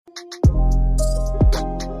Hey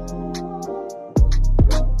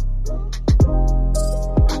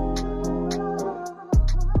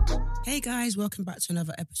guys, welcome back to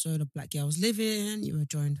another episode of Black Girls Living. You are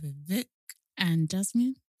joined with Vic and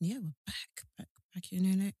Jasmine. Yeah, we're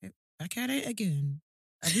back at it again.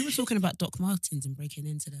 We were talking about Doc Martens and breaking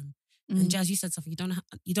into them. And Jazz, you said something.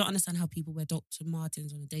 You don't understand how people wear Dr.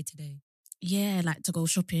 Martens on a day to day. Yeah, like to go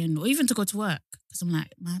shopping or even to go to work. Because I'm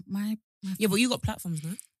like, my yeah, but you got platforms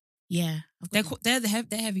now. Yeah, they're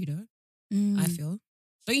heavy though. I feel.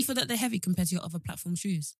 Don't you feel that they're heavy compared to your other platform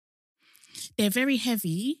shoes? They're very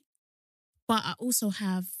heavy, but I also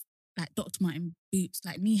have like Dr. Martin boots,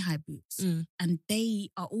 like knee-high boots, and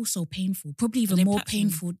they are also painful. Probably even more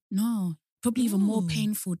painful. No, probably even more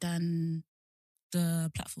painful than the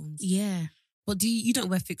platforms. Yeah, but you don't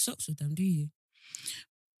wear thick socks with them, do you?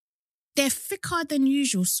 They're thicker than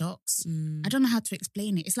usual socks. I don't know how to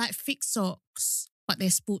explain it. It's like thick socks, but they're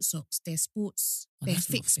sports socks. They're sports. They're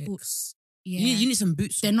thick sports. Yeah, you need some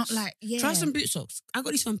boot socks. They're not like Try some boot socks. I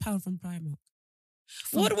got these from Power from Primark.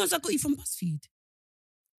 What are the ones I got you from BuzzFeed?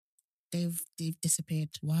 They've disappeared.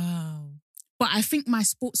 Wow. But I think my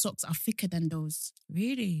sports socks are thicker than those.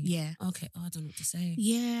 Really? Yeah. Okay. Oh, I don't know what to say.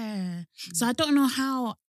 Yeah. So I don't know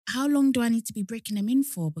how long do I need to be breaking them in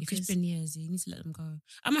for? Because it's been years. You need to let them go.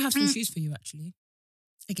 I might have some shoes for you actually.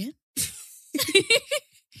 Again?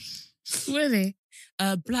 Really?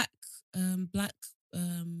 Black.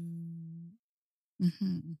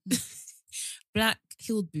 Black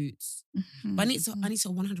heeled boots. But I need to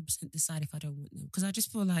 100% decide if I don't want them. Because I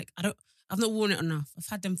just feel like I've not worn it enough. I've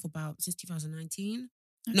had them since 2019.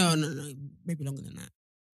 Okay. No, maybe longer than that.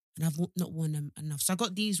 And I've not worn them enough. So I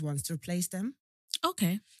got these ones to replace them.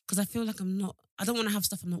 Okay. Because I feel like I don't want to have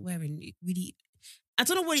stuff I'm not wearing. It really, I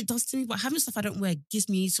don't know what it does to me, but having stuff I don't wear gives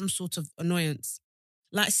me some sort of annoyance.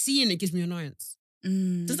 Like seeing it gives me annoyance.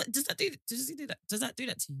 Does that do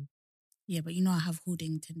that to you? Yeah, but I have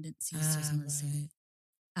hoarding tendencies.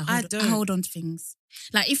 Right. I hold on to things.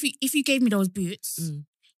 Like if you gave me those boots,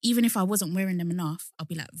 even if I wasn't wearing them enough, I'll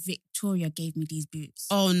be like, Victoria gave me these boots.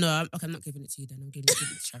 Oh no, I'm not giving it to you then. I'm giving it to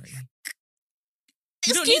charity.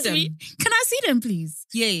 You don't Excuse need me. them. Can I see them, please?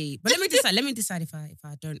 Yeah. But let me decide if I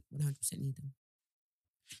don't 100% need them.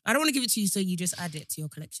 I don't want to give it to you so you just add it to your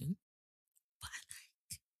collection. But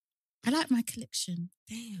I like my collection.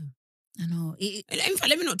 Damn. I know. In fact,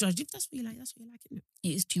 let me not judge. If that's what you like, that's what you like, isn't it?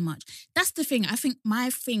 It is too much. That's the thing. I think my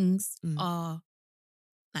things are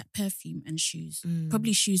like perfume and shoes.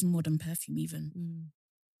 Probably shoes more than perfume even.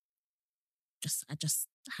 I just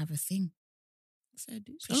have a thing. Fair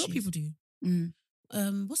do. A lot of people do.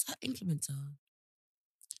 What's that implementer?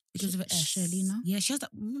 Because of Sherlina? Yeah, she has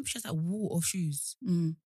that wall of shoes.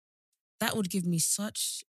 That would give me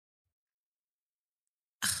such...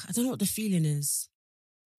 I don't know what the feeling is.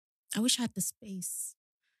 I wish I had the space.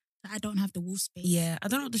 I don't have the wall space. Yeah, I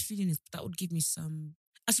don't know what the feeling is, but that would give me some...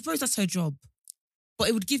 I suppose that's her job. But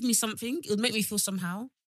it would give me something. It would make me feel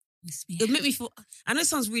somehow. It would make me feel... I know it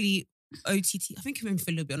sounds really OTT. I think it made me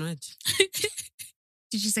feel a little bit on edge.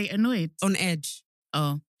 Did you say annoyed? On edge.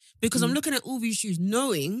 Oh. Because I'm looking at all these shoes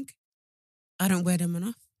knowing I don't wear them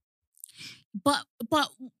enough. But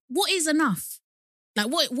what is enough? Like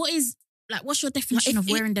what is... Like, what's your definition of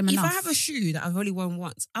wearing them enough? If I have a shoe that I've only worn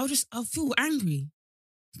once, I'll feel angry.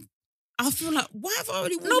 I'll feel like, why have I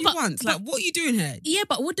only worn it once? Like, what are you doing here? Yeah,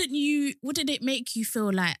 but wouldn't it make you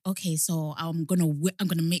feel like, okay, so I'm gonna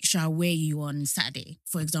make sure I wear you on Saturday,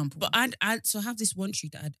 for example? But I have this one shoe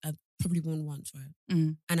that I've probably worn once, right?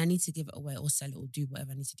 And I need to give it away or sell it or do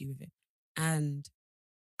whatever I need to do with it. And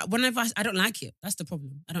whenever I don't like it, that's the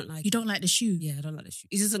problem. I don't like it. You don't like the shoe? Yeah, I don't like the shoe.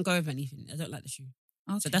 It doesn't go with anything. I don't like the shoe.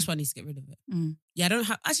 Okay. So that's why I need to get rid of it. Yeah, I don't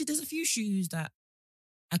have... Actually, there's a few shoes that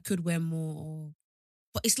I could wear more.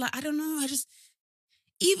 But it's like, I don't know. I just...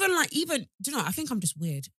 Even, do you know, I think I'm just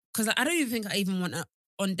weird. Because I don't even think I even want a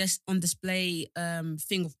on display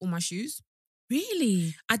thing of all my shoes.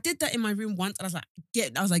 Really? I did that in my room once and I was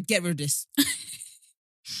like, get rid of this.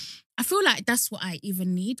 I feel like that's what I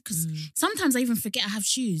even need because sometimes I even forget I have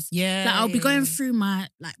shoes. Yeah. Like I'll be going through my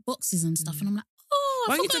like boxes and stuff and I'm like, oh,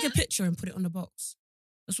 why don't you take a picture and put it on the box?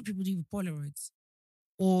 That's what people do with Polaroids.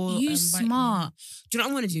 Or you smart. Do you know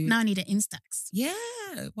what I want to do? Now I need an Instax. Yeah.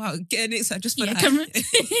 Wow. Get an Instax just for that.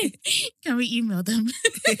 Can we email them?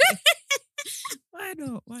 Why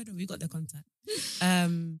not? We got their contact.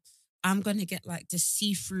 I'm going to get like this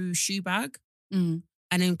see-through shoe bag. And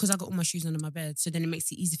then because I got all my shoes under my bed, so then it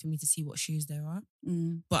makes it easy for me to see what shoes there are.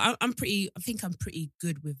 But I think I'm pretty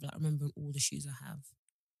good with like remembering all the shoes I have.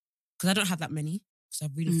 Because I don't have that many. Because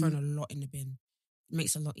I've really thrown a lot in the bin. It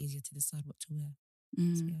makes it a lot easier to decide what to wear.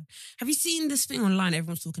 So, yeah. Have you seen this thing online?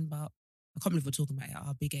 Everyone's talking about. I can't believe we're talking about it at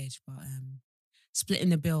our big age, but splitting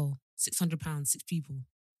the bill, £600, 6 people.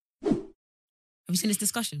 Have you seen this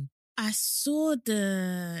discussion? I saw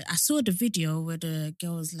the video where the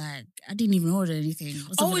girl was like, I didn't even order anything.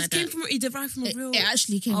 It derived from a real. It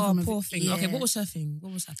actually came from a poor thing. Yeah. Okay, what was her thing?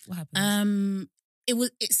 What happened?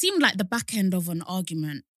 It seemed like the back end of an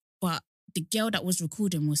argument, but the girl that was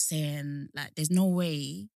recording was saying like, "There's no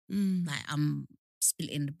way, like I'm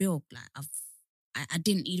splitting the bill. Like I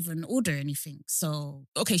didn't even order anything." So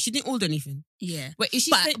okay, she didn't order anything. Yeah, wait, is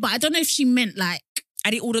she? But I don't know if she meant like. I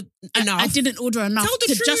didn't order enough. I didn't order enough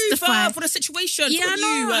to justify for the situation. Yeah,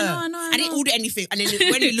 I know. I didn't order anything. And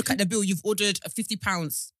then when you look at the bill, you've ordered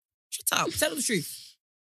 £50. Shut up. Tell the truth.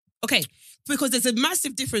 Okay. Because there's a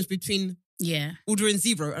massive difference between ordering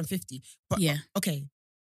 0 and 50. But okay.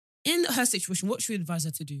 In her situation, what should we advise her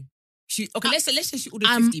to do? Let's say she ordered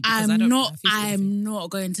 50 because I'm not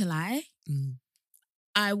going to lie.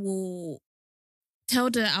 I will tell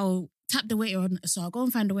I'll tap the waiter on, so I'll go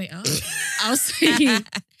and find the waiter. I'll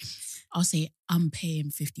say I'm paying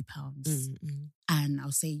 £50, and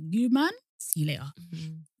I'll say, you man, see you later.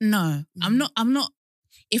 No, I'm not.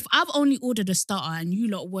 If I've only ordered a starter and you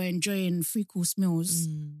lot were enjoying 3-course meals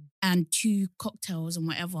and 2 cocktails and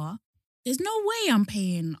whatever, there's no way I'm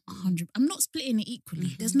paying 100. I'm not splitting it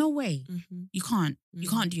equally. There's no way. You can't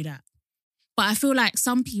do that. But I feel like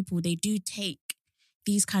some people, they do take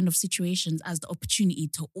these kind of situations as the opportunity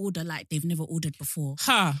to order like they've never ordered before.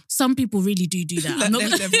 Some people really do that. I'm not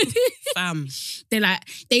Fam.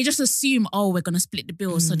 They just assume, oh, we're gonna split the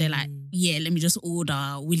bill, so they're like, yeah, let me just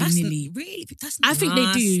order willy-nilly. Really? That's I think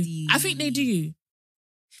they do. I think they do.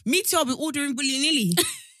 Me too, I'll be ordering willy-nilly.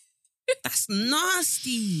 That's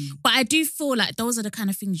nasty. But I do feel like those are the kind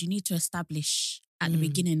of things you need to establish at the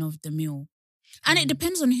beginning of the meal. And it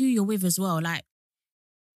depends on who you're with as well. Like,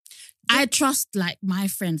 I trust like my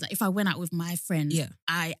friends. Like if I went out with my friends,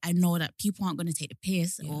 I know that people aren't going to take the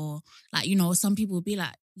piss or like, you know, some people will be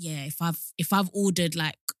like, yeah, if I've ordered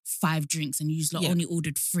like 5 drinks and you only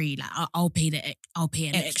ordered 3, like I'll pay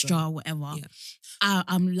an extra or whatever. Yeah.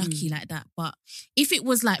 I'm lucky like that. But if it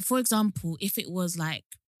was like, for example, if it was like,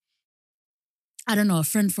 I don't know, a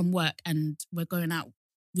friend from work and we're going out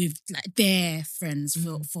with like their friends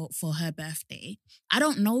for her birthday, I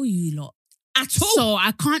don't know you lot. At all. So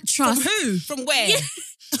I can't trust. From who? From where? Yeah.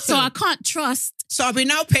 So I can't trust. So I'll be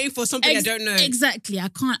now paying for something I don't know. Exactly. I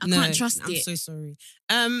can't trust it. I'm so sorry.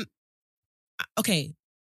 Okay.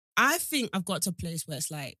 I think I've got to a place where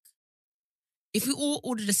it's like, if we all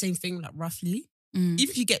order the same thing, like roughly, even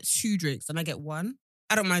if you get 2 drinks and I get 1,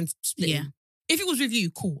 I don't mind splitting. Yeah. If it was with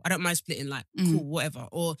you, cool. I don't mind splitting, like, cool, whatever.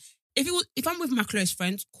 Or if I'm with my close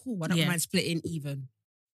friends, cool. I don't mind splitting even.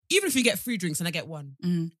 Even if you get 3 drinks and I get 1.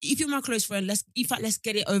 If you're my close friend, let's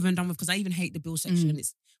get it over and done with, because I even hate the bill section.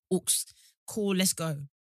 It's ooks. Cool, let's go.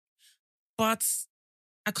 But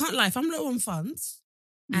I can't lie, if I'm low on funds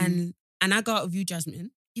and I go out with you,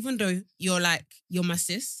 Jasmine, even though you're my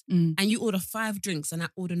sis, and you order 5 drinks and I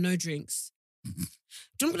order no drinks, do you know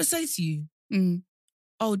what I'm going to say to you?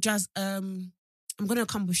 Oh, Jazz, I'm going to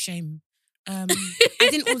come with shame. I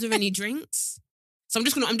didn't order any drinks. So I'm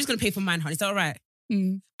just gonna pay for mine, honey. Is that all right?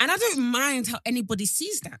 And I don't mind how anybody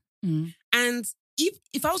sees that. And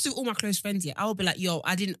if I was with all my close friends here, I would be like, yo,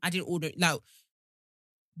 I didn't order. Like,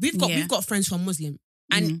 we've got friends who are Muslim,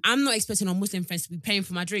 and I'm not expecting our Muslim friends to be paying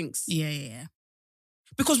for my drinks. Yeah.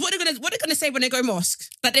 Because what are they gonna say when they go mosque?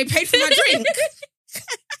 That they paid for my drink?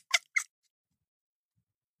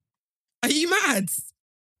 Are you mad?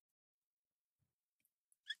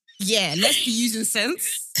 Yeah, let's be using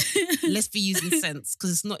sense. Let's be using sense,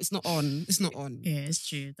 because it's not on. It's not on. Yeah, it's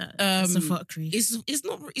true. That's a fuckery. It's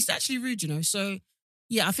not. It's actually rude, you know. So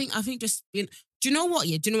yeah, I think just being. Do you know what?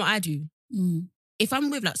 Yeah, do you know what I do? If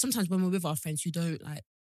I'm with sometimes when we're with our friends who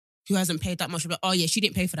hasn't paid that much, we're like, oh yeah, she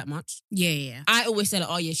didn't pay for that much. Yeah. I always say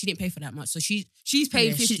oh yeah, she didn't pay for that much, so she's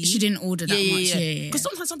paying 50. She didn't order that much. Yeah. Because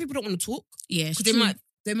sometimes some people don't want to talk. Yeah, because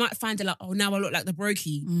they might find it like, oh, now I look like the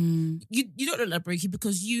brokey. You don't look like brokey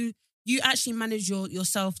because you actually manage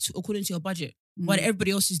yourself according to your budget, while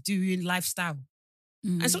everybody else is doing lifestyle.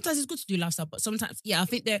 And sometimes it's good to do lifestyle, but sometimes, I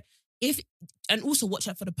think and also watch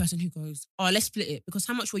out for the person who goes, oh, let's split it, because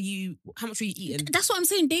how much were you eating? That's what I'm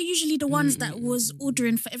saying. They're usually the ones that was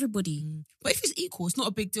ordering for everybody. But if it's equal, it's not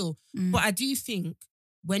a big deal. But I do think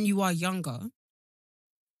when you are younger,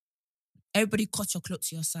 everybody cut your clothes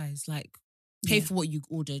to your size. Like, pay for what you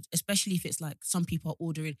ordered, especially if it's like some people are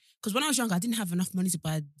ordering. Because when I was younger, I didn't have enough money to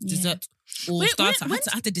buy dessert or starter. I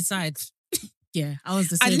had to decide. Yeah, I was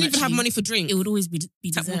the same. I didn't even have money for drink. It would always be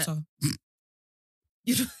tap dessert. water.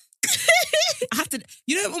 I had to.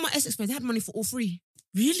 You know, all my Essex friends, they had money for all three.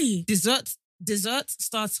 Really? Dessert,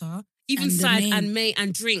 starter, even And the side main. and main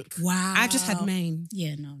and drink. Wow. I just had main.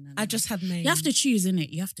 Yeah, no. I just had main. You have to choose, innit?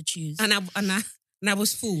 You have to choose. And I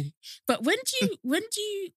was full. But when do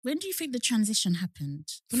you think the transition happened?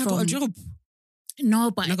 When I got a job.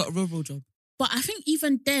 No, but And I got a real job. But I think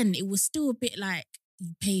even then it was still a bit like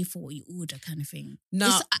you pay for what you order kind of thing.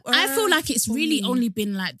 No, I feel like it's really me. only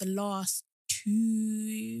been like the last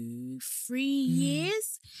 2-3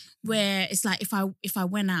 years where it's like if I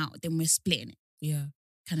went out, then we're splitting it. Yeah.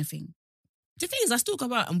 Kind of thing. The thing is, I still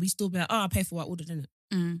go out and we still be like, oh, I pay for what I ordered, innit?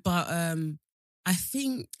 But I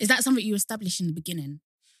think... Is that something you established in the beginning?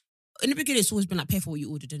 In the beginning, it's always been like, pay for what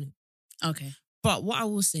you ordered, innit? Okay. But what I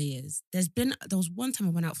will say is, there was one time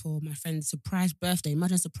I went out for my friend's surprise birthday,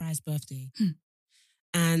 imagine a surprise birthday.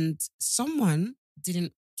 And someone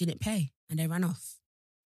didn't pay and they ran off.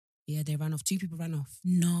 Yeah, they ran off. 2 people ran off.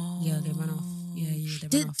 No. Yeah, they ran off. Yeah,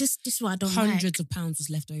 they ran off. This is what I don't Hundreds of pounds was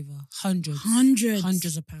left over.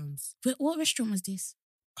 Hundreds of pounds. What restaurant was this?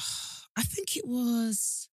 I think it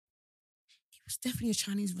was definitely a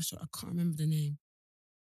Chinese restaurant. I can't remember the name.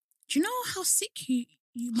 Do you know how sick you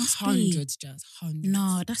must be? Hundreds, Jazz. Hundreds.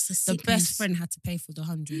 No, that's a sickness. The best friend had to pay for the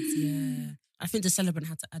hundreds. Yeah. I think the celebrant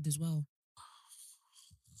had to add as well.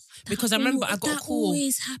 Because I remember I got a call.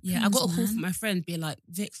 Always happens, I got a call from my friend being like,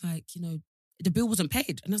 Vic, like, you know, the bill wasn't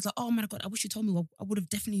paid. And I was like, oh my God, I wish you told me. I would have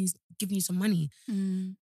definitely given you some money.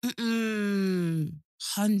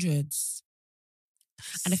 Hundreds.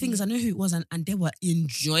 And the thing is, I know who it was and they were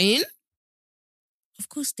enjoying. Of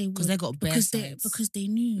course they would. Because they got bare sides. Because they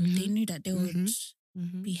knew that they would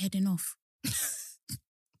be heading off.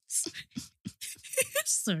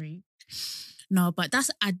 Sorry. No, but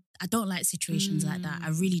I don't like situations like that. I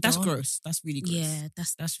really don't. That's gross. That's really gross. Yeah,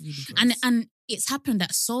 that's really gross. And it's happened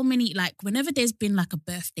at so many, like whenever there's been like a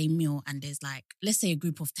birthday meal and there's like, let's say a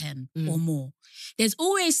group of 10 or more, there's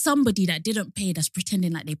always somebody that didn't pay that's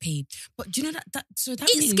pretending like they paid. But do you know that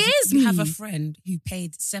it means scares you me. have a friend who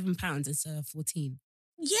paid £7 instead of 14.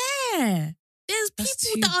 Yeah. There's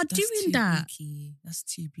people that are doing that. Beaky. That's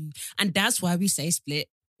too big. And that's why we say split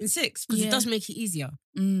in 6, because it does make it easier.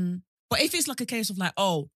 But if it's like a case of like,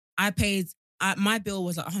 oh, I paid, my bill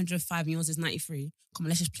was like 105 and yours is 93. Come on,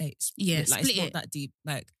 let's just play it. Yeah, like, it's not that deep.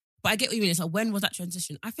 Like, but I get what you mean. It's like, when was that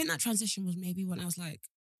transition? I think that transition was maybe when I was like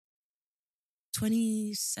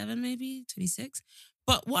 27, maybe 26.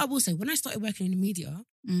 But what I will say, when I started working in the media,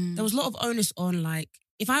 there was a lot of onus on like,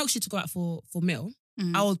 if I asked you to go out for meal,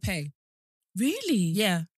 I would pay. Really?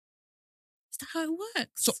 Yeah. Is that how it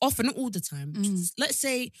works? So often, not all the time. Let's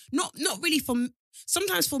say, not really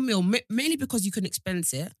sometimes for meal, mainly because you can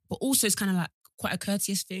expense it, but also it's kind of like quite a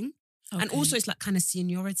courteous thing. Okay. And also it's like kind of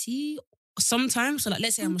seniority sometimes. So like,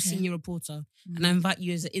 let's say I'm a senior reporter and I invite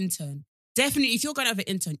you as an intern. Definitely, if you're going to have an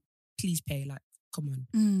intern, please pay. Like, come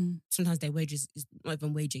on. Sometimes their wages is not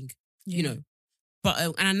even waging, you know. But,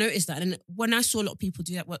 and I noticed that. And when I saw a lot of people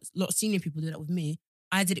do that, a lot of senior people do that with me,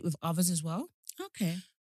 I did it with others as well. Okay.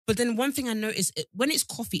 But then one thing I noticed, when it's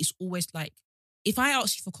coffee, it's always like, if I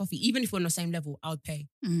ask you for coffee, even if we're on the same level, I would pay,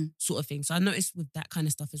 sort of thing. So I noticed with that kind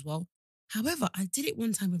of stuff as well. However, I did it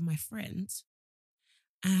one time with my friend,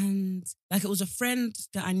 and like it was a friend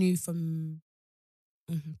that I knew from.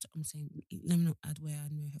 I'm saying, let me not add where I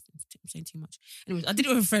know her. I'm saying too much. Anyways, I did it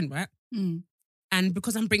with a friend, right? And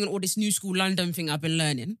because I'm bringing all this new school London thing I've been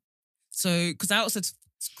learning, so because I also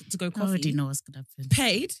to go coffee, I already know what's gonna happen.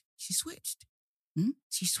 Paid. She switched.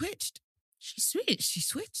 She switched.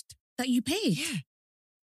 That you paid? Yeah.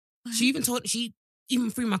 Wow. She even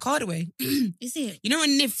threw my card away. Is it? You know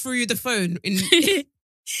when Niv threw the phone in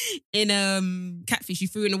Catfish, she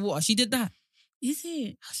threw in the water. She did that. Is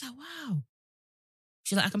it? I was like, wow.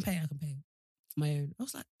 She's like, I can pay for my own. I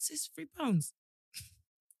was like, this is £3.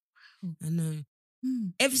 Wow. I know.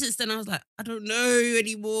 Ever since then, I was like, I don't know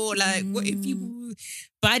anymore. Like, what if you...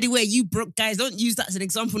 By the way, you broke guys, don't use that as an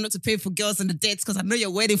example not to pay for girls and the dates, because I know you're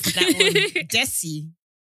waiting for that one. Desi.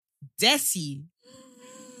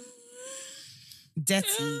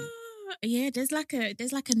 Yeah, there's like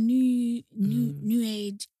a new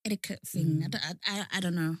age etiquette thing. I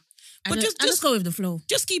don't know. But just go with the flow.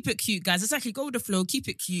 Just keep it cute, guys. Exactly. Go with the flow. Keep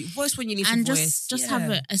it cute. Voice when you need to voice. Just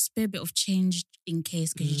have a spare bit of change in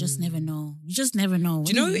case, because you just never know. You just never know.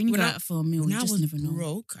 Do you know when you go out for a meal, you just never know. When I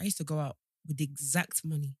was broke, I used to go out with the exact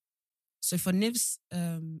money. So for Niv's,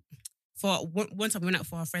 for one time we went out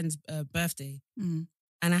for our friend's birthday, and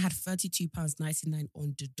I had £32.99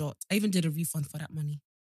 on the dot. I even did a refund for that money.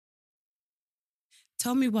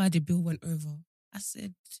 Tell me why the bill went over. I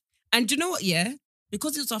said, and do you know what? Yeah,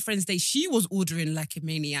 because it was our friend's day, she was ordering like a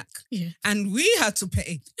maniac, and we had to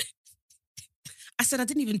pay. I said, I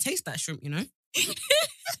didn't even taste that shrimp, you know?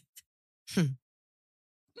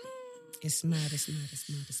 It's mad.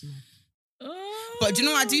 Oh. But do you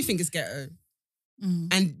know what I do think is ghetto?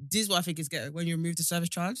 And this is what I think is ghetto. When you remove the service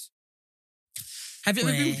charge. Have you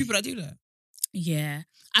ever been with people that do that? Yeah.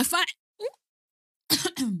 I find...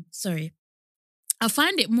 Sorry. I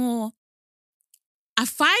find it more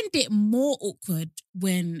awkward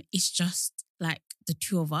when it's just like the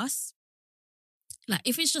two of us. Like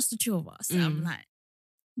if it's just the two of us, I'm like,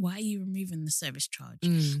 why are you removing the service charge?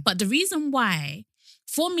 But the reason why,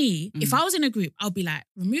 for me, if I was in a group, I'll be like,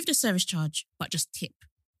 remove the service charge, but just tip.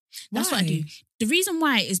 That's what I do. The reason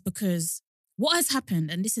why is because what has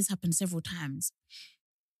happened, and this has happened several times,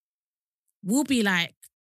 we'll be like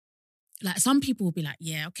some people will be like,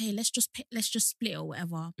 yeah, okay, let's just split or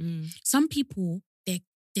whatever. Some people,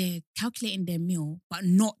 they're calculating their meal, but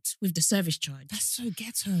not with the service charge. That's so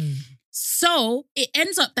ghetto. So it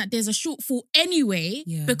ends up that there's a shortfall anyway,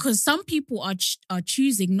 because some people are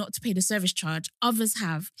choosing not to pay the service charge, others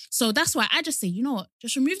have. So that's why I just say, you know what,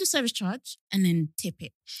 just remove the service charge and then tip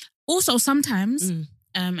it. Also, sometimes,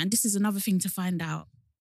 and this is another thing to find out,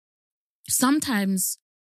 sometimes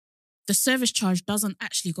the service charge doesn't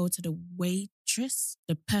actually go to the waitress,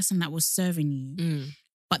 the person that was serving you,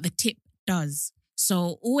 but the tip does.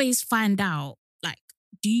 So always find out, like,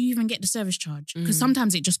 do you even get the service charge? Because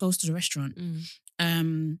sometimes it just goes to the restaurant.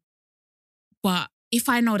 But if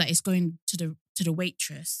I know that it's going to the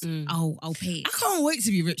waitress, I'll pay it. I can't wait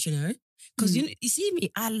to be rich, you know? Because you see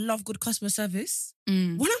me, I love good customer service.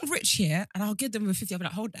 When I'm rich here and I'll give them a 50, I'll be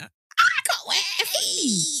like, hold that. I can't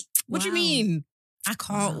wait. What do you mean? I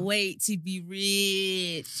can't wait to be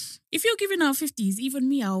rich. If you're giving out 50s, even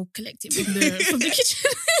me, I'll collect it from the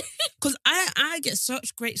kitchen. Because I get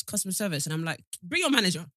such great customer service and I'm like, bring your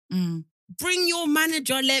manager. Bring your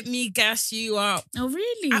manager, let me gas you up. Oh,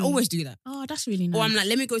 really? I always do that. Oh, that's really nice. Or I'm like,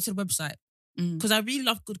 let me go to the website. Because I really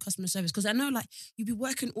love good customer service. Because I know, like, you be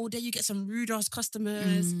working all day, you get some rude-ass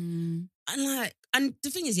customers. And the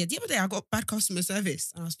thing is, the other day I got bad customer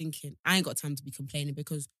service. And I was thinking, I ain't got time to be complaining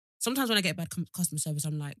because sometimes when I get bad customer service,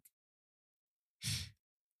 I'm like,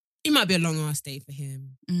 it might be a long-ass day for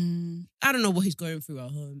him. I don't know what he's going through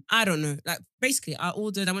at home. I don't know. Like, basically, I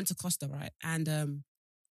went to Costa, right? And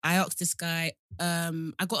I asked this guy,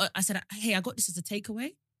 I said, hey, I got this as a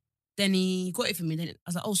takeaway. Then he got it for me. Then I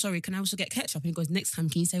was like, oh, sorry, can I also get ketchup? And he goes, next time,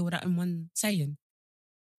 can you say what that one saying?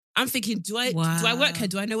 I'm thinking, do I work here?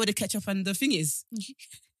 Do I know where the ketchup and the thing is?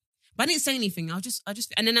 But I didn't say anything. I just,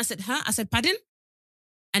 and then I said, huh? I said, pardon?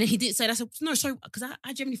 And then he didn't say that. I said, no, sorry, because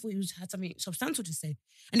I genuinely thought he had something substantial to say.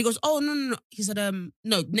 And he goes, oh, no. He said,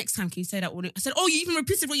 no, next time, can you say that one? I said, oh, you even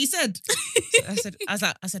repeated what you said. So I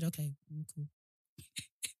said, okay, cool.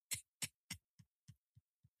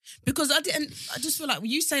 Because I just feel like,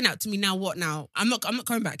 you saying that to me now, what now? I'm not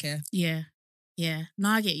coming back here. Yeah. No,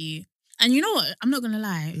 I get you. And you know what? I'm not going to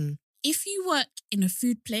lie. If you work in a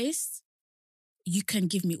food place, you can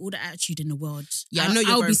give me all the attitude in the world. Yeah, I know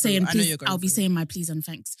I'll be saying please. I'll be saying my please and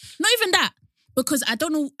thanks. Not even that, because I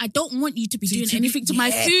don't know. I don't want you to be doing anything to my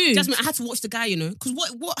food. Jasmine, I had to watch the guy, you know, because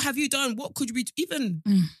what have you done? What could you be even?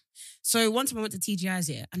 So one time I went to TGI's,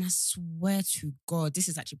 and I swear to God, this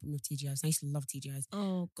is actually put me with TGI's. I used to love TGI's.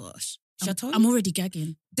 Oh gosh, I'm already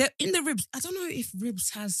gagging. They're in the ribs. I don't know if ribs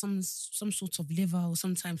has some sort of liver or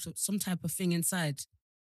some type of thing inside.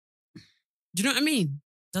 Do you know what I mean?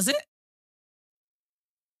 Does it?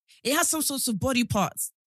 It has some sorts of body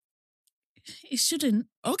parts. It shouldn't.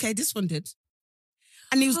 Okay, this one did.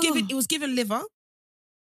 And it was given liver.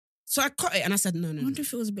 So I cut it and I said, no. I wonder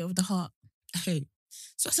if it was a bit of the heart. Okay.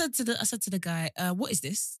 So I said to the guy, what is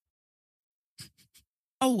this?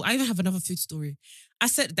 Oh, I even have another food story. I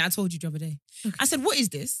said, that I told you the other day. Okay. I said, what is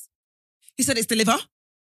this? He said, it's the liver.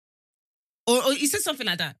 Or he said something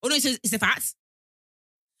like that. Or no, he said, it's the fat.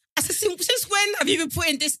 I said, since when have you been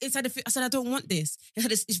putting this inside the food? I said, I don't want this.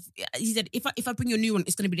 He said, if I bring you a new one,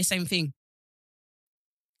 it's going to be the same thing.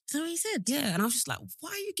 Is that what he said? Yeah. And I was just like, why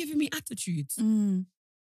are you giving me attitude?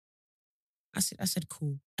 I said,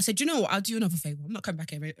 cool. I said, do you know what? I'll do you another favour. I'm not coming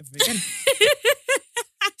back here ever again.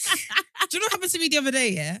 Do you know what happened to me the other day,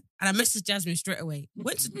 yeah? And I messaged Jasmine straight away.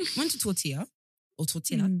 Went to Tortilla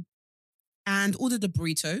and ordered a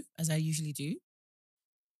burrito, as I usually do.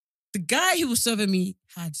 The guy who was serving me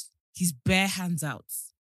had his bare hands out.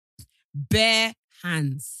 Bare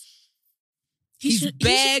hands. His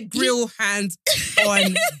bare grill hands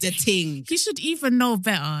on the thing. He should even know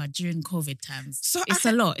better during COVID times. So it's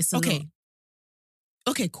a lot. It's a lot.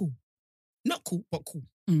 Okay, cool. Not cool, but cool.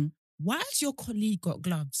 Why has your colleague got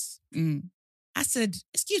gloves? I said,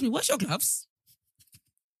 excuse me, what's your gloves?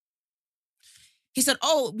 He said,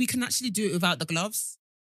 oh, we can actually do it without the gloves.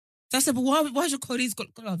 So I said, but why's your colleagues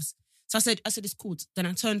got gloves? So I said, it's cool. Then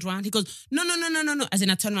I turned around. He goes, no. As in,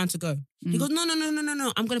 I turned around to go. He goes, no.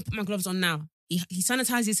 I'm going to put my gloves on now. He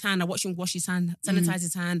sanitized his hand. I watched him wash his hand, sanitize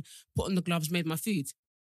his hand, put on the gloves, made my food.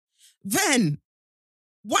 Then,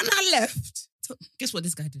 when I left, guess what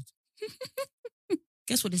this guy did?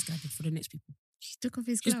 Guess what this guy did for the next people? He took off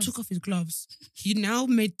his gloves. He took off his gloves. He now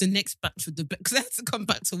made the next batch with the because I had to come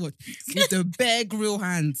back to watch with the bare grill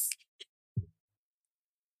hands.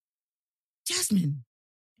 Jasmine.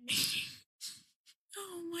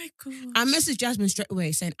 Oh my God. I messaged Jasmine straight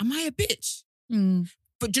away saying, am I a bitch?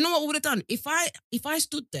 But do you know what I would have done? If I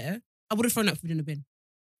stood there, I would have thrown that food in the bin.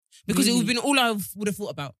 Because it would have been all I would have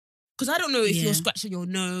thought about. Because I don't know if you're scratching your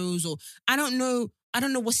nose or I don't know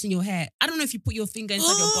what's in your hair. I don't know if you put your finger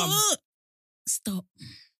inside your bum. Stop.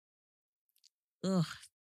 Ugh.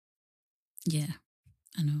 Yeah,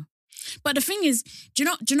 I know. But the thing is, do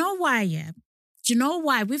you know why, yeah? Do you know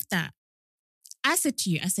why with that? I said to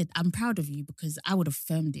you, I'm proud of you because I would have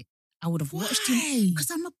filmed it. I would have watched him because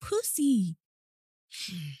I'm a pussy.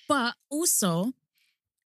 But also,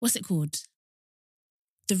 what's it called?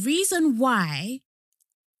 The reason why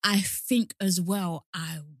I think as well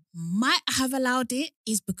I might have allowed it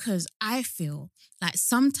is because I feel like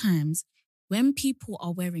sometimes when people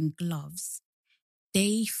are wearing gloves,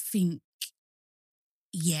 they think,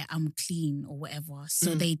 yeah, I'm clean or whatever.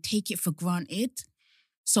 So they take it for granted.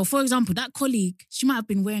 So, for example, that colleague, she might have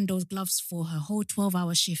been wearing those gloves for her whole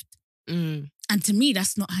 12-hour shift. And to me,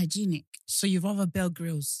 that's not hygienic. So you'd rather Bear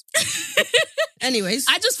Grylls. Anyways.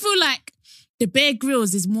 I just feel like the Bear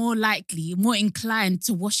Grylls is more likely, more inclined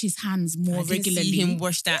to wash his hands more regularly. See him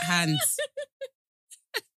wash that hands.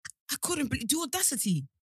 I couldn't believe the audacity.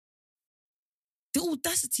 The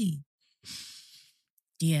audacity.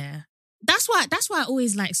 Yeah. That's why I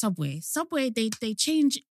always like Subway. Subway, they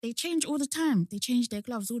change all the time. They change their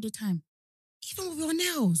gloves all the time. Even with your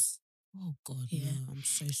nails. Oh God, yeah. No, I'm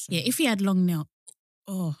so sorry. Yeah, if he had long nails,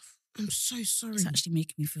 I'm so sorry. It's actually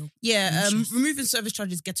making me feel. Yeah, removing service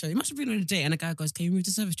charge is ghetto. You must have been on a date and a guy goes, "Can you remove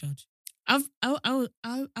the service charge?" I've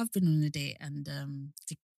been on a date and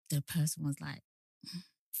the person was like,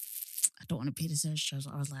 "I don't want to pay the service charge."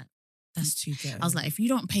 I was like, "That's too ghetto." I was like, "If you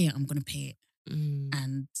don't pay it, I'm gonna pay it."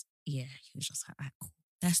 And yeah, he was just like, "Alright, cool."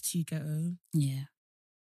 That's too ghetto. Yeah.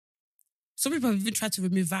 Some people have even tried to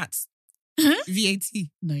remove VAT. VAT.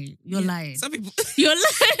 No, you're lying. Some people. You're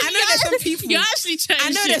lying. I know there's some people. You're actually trying. I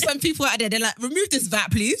know there's some people out there. They're like, remove this VAT,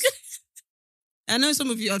 please. I know some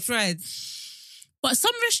of you have tried. But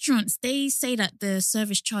some restaurants, they say that the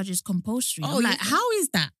service charge is compulsory. I'm like, how is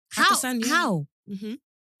that? How? How? Mm-hmm.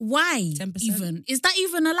 Why? 10%. Even is that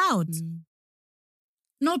even allowed?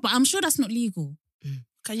 No, but I'm sure that's not legal.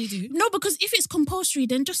 Can you do? No, because if it's compulsory,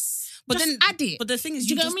 then just add it. But the thing is,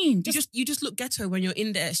 do you get what I mean? You just look ghetto when you're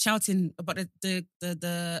in there shouting about the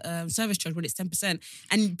service charge when it's 10%,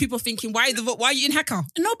 and people thinking, why are you in hacker?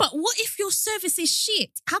 No, but what if your service is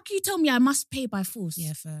shit? How can you tell me I must pay by force?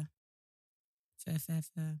 Yeah, fair.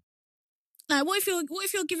 Like, what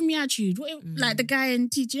if you're giving me attitude? What if, like the guy in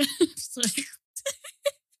TGI? Sorry.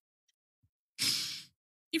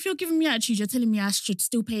 If you're giving me attitude, you're telling me I should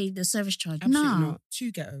still pay the service charge. Absolutely not.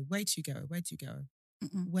 Too ghetto. Way too ghetto. Way too ghetto.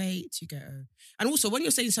 Way too ghetto. And also, when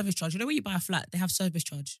you're saying service charge, you know when you buy a flat, they have service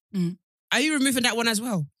charge. Are you removing that one as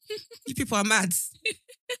well? You people are mad.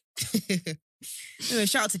 Anyway,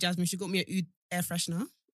 shout out to Jasmine. She got me an Oud air freshener.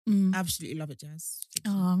 Absolutely love it, Jazz.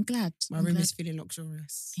 Oh, I'm glad. My room is feeling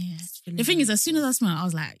luxurious. Yeah. The thing is, as soon as I smell it, I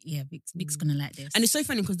was like, yeah, Vic's gonna like this. And it's so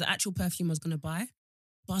funny because the actual perfume I was gonna buy,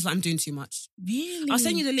 but I was like, I'm doing too much. Really? I'll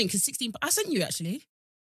send you the link. It's 16. I sent you actually.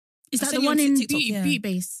 Is that the one in Beauty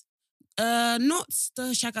Base? Not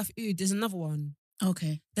the Shagaf Oud. There's another one.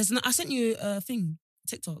 Okay. I sent you a thing,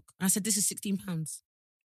 TikTok, and I said this is £16.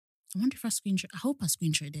 I wonder if I screenshot. I hope I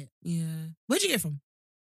screenshotted it. Yeah. Where'd you get it from?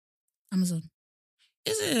 Amazon.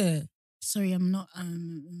 Is it? Sorry, I'm not.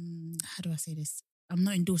 How do I say this? I'm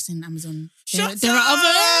not endorsing Amazon. There are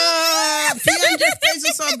other. P&J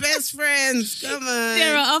Bezos are best friends. Come on.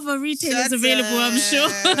 There are other retailers available, I'm sure.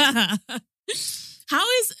 How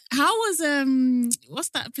was what's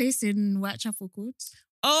that place in Whitechapel called?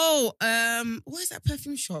 Oh, what is that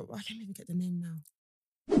perfume shop? Oh, let me even get the name now.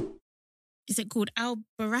 Is it called Al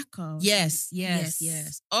Baraka? Yes.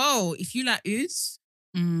 Oh, if you like ouds,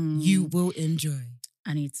 you will enjoy.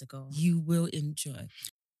 I need to go. You will enjoy.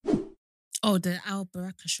 Oh, the Al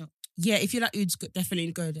Baraka shop. Yeah, if you like ouds,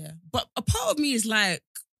 definitely go there. But a part of me is like,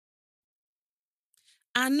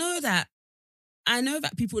 I know that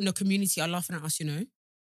people in the community are laughing at us, you know.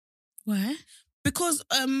 Why? Because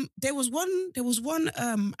there was one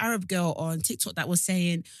Arab girl on TikTok that was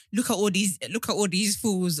saying, look at all these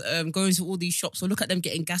fools going to all these shops, or look at them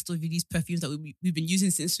getting gassed over these perfumes that we've been using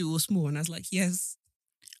since we were small. And I was like, yes.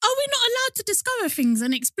 Are we not allowed to discover things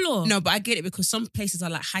and explore? No, but I get it, because some places are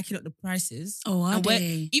like hiking up the prices. Oh, are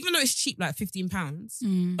they? Even though it's cheap, like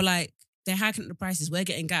 £15, but like they're hiking up the prices, we're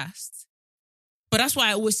getting gassed. But that's why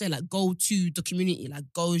I always say, like, go to the community, like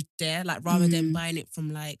go there, like rather than buying it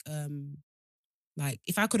from like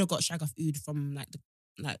if I could have got Shagaf Oud from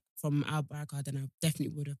from Al Baraka, then I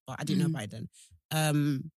definitely would have, but I didn't know about it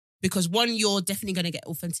then. Because one, you're definitely gonna get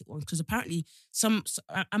authentic ones, because apparently some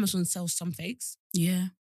Amazon sells some fakes. Yeah.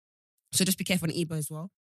 So just be careful on eBay as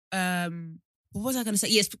well. What was I gonna say?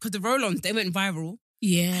 Yes, because the roll-ons, they went viral.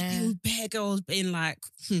 Yeah. There were bare girls being like,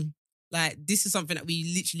 like, this is something that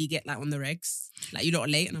we literally get like on the regs. Like, you're not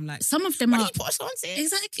late. And I'm like, some of them why are... do you put us on it?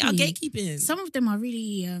 Exactly. Our gatekeeping. Some of them are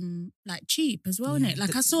really like cheap as well, innit?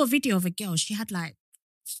 Like I saw a video of a girl, she had like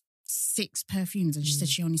 6 perfumes and she said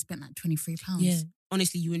she only spent like £23. Yeah.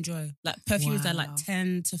 Honestly, you enjoy. Like perfumes that are like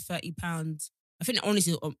 £10 to £30. I think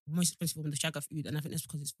honestly the most expensive one, the Shagaf Oud, and I think that's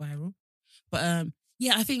because it's viral. But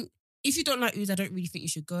yeah, I think if you don't like ouds, I don't really think you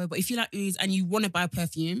should go. But if you like ouds and you want to buy a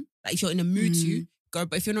perfume, like if you're in a mood to, go.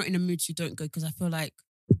 But if you're not in a mood to, don't go, because I feel like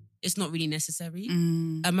it's not really necessary.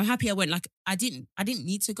 I'm happy I went. Like I didn't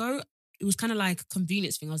need to go. It was kind of like a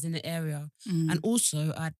convenience thing. I was in the area, and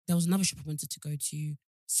also there was another shop I wanted to go to,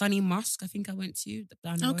 Sunny Musk. I think I went to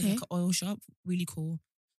down the road, like an oil shop, really cool.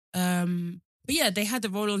 But yeah, they had the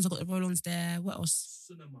roll-ons. I got the roll-ons there. What else?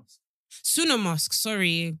 Suna Musk.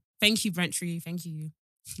 Sorry, thank you, Brentry. Thank you.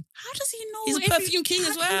 How does he know? He's a perfume king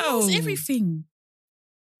as well. He knows everything.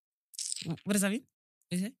 What does that mean?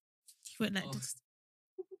 Is it? He went like this.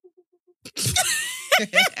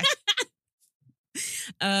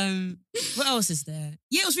 What else is there?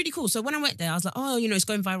 Yeah, it was really cool. So when I went there, I was like, oh, it's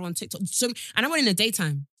going viral on TikTok. So, and I went in the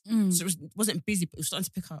daytime, so it wasn't busy, but it was starting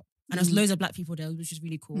to pick up. And there was loads of black people there, which was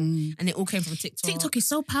really cool. And they all came from TikTok. TikTok is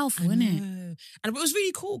so powerful, isn't it? And it was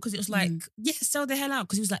really cool because it was like, yeah, sell the hell out.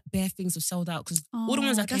 Because it was like bare things have sold out. Because all the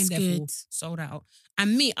ones I came there for sold out.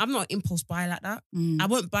 And me, I'm not an impulse buyer like that. I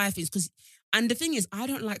won't buy things because, and the thing is, I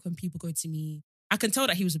don't like when people go to me. I can tell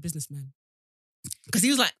that he was a businessman. Because he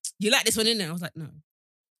was like, you like this one, innit? I was like, no.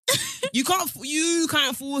 You can't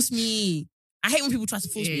force me. I hate when people try to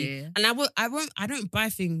force me. And I don't buy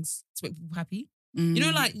things to make people happy. You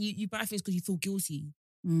know, like you buy things because you feel guilty.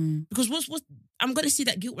 Because what's I'm gonna see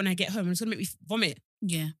that guilt when I get home and it's gonna make me vomit.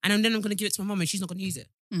 Yeah. And then I'm gonna give it to my mum and she's not gonna use it.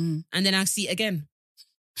 And then I'll see it again.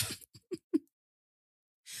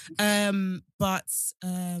 But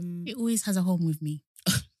it always has a home with me.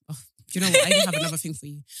 Do you know what? I even have another thing for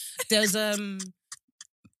you. There's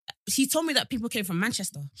he told me that people came from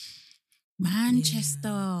Manchester. Manchester.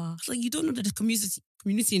 Yeah. Like, you don't know that the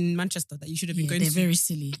community in Manchester that you should have been going to. They're very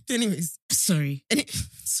silly. Anyways. Sorry,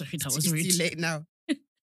 that was rude. It's too late now.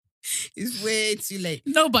 It's way too late.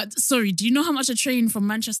 No, but sorry, do you know how much a train from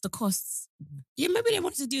Manchester costs? Yeah, maybe they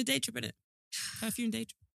wanted to do a day trip, innit? Perfume day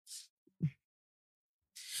trip.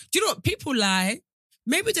 Do you know what? People lie.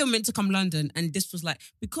 Maybe they were meant to come London and this was like,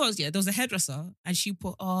 because there was a hairdresser and she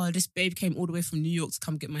put, this babe came all the way from New York to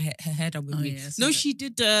come get her hair done with me. Yeah, no, she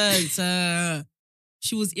didn't.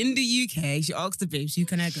 She was in the UK. She asked the babes, who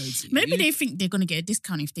can I go to? Maybe they think they're going to get a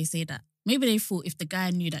discount if they say that. Maybe they thought if the guy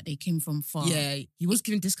knew that they came from far. Yeah, he was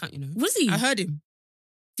giving discount, Was he? I heard him.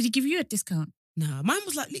 Did he give you a discount? Nah, mine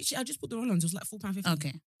was like, literally, I just put the roll-ons. It was like £4.50.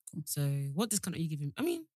 Okay, cool. So what discount are you giving? I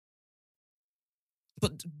mean,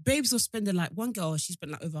 but babes were spending like, one girl, she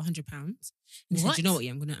spent like over £100. And he said, you know what?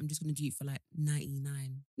 Yeah, I'm just gonna do it for like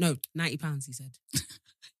 £90, he said.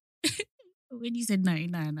 When you said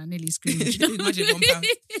 99, I nearly screamed. Imagine £1.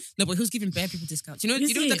 No, but he was giving bare people discounts. You know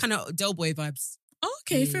the kind of Del Boy vibes. Oh,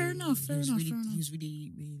 okay, fair enough. He was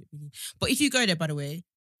really, really, really. But if you go there, by the way,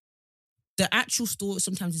 the actual store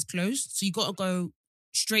sometimes is closed, so you gotta go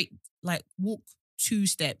straight, like walk 2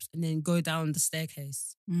 steps and then go down the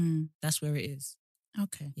staircase. That's where it is.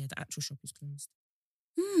 Okay. Yeah, the actual shop is closed.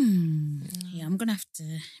 Yeah, I'm gonna have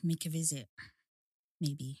to make a visit.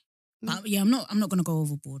 Maybe. But yeah, I'm not gonna go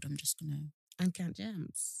overboard. I'm just gonna Uncut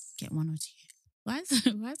Gems. Get 1 or 2. Why is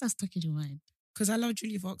that stuck in your mind? Because I love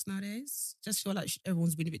Julia Fox nowadays. Just feel like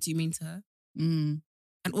everyone's been a bit too mean to her. And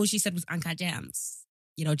all she said was Uncut Gems.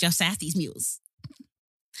 Just Sassy's Mules.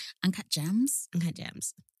 Uncut Gems? Uncut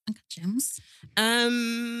Gems. Uncut Gems.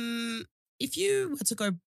 If you were to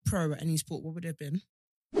go pro at any sport, what would it have been?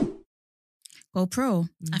 Go pro.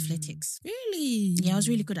 Athletics. Really? Yeah, I was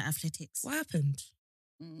really good at athletics. What happened?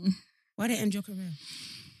 Why did it end your career?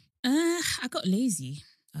 I got lazy.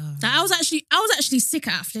 Like I was actually sick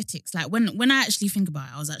at athletics. Like when I actually think about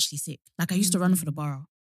it, I was actually sick. Like I used to run for the borough.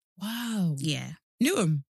 Wow. Yeah.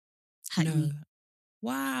 Newham? No.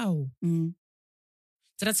 Wow. Mm.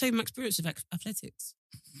 Did I tell you my experience with athletics?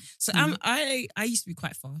 So I used to be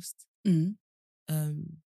quite fast. Mm.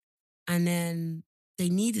 And then they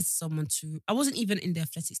needed someone to... I wasn't even in the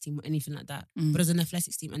athletics team or anything like that. But I was in the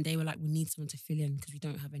athletics team and they were like, we need someone to fill in because we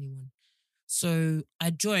don't have anyone. So I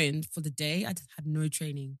joined for the day. I had no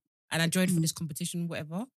training. And I joined for this competition,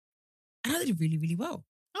 whatever. And I did really, really well.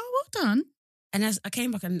 Oh, well done. And as I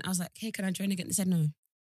came back and I was like, hey, can I join again? They said no.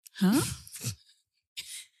 Huh?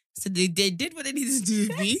 So they did what they needed to do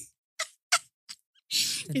with me.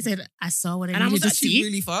 He said, I saw what I and I needed was to actually see.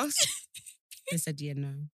 really fast. They said, yeah,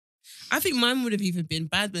 no. I think mine would have even been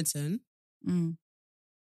badminton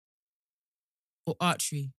or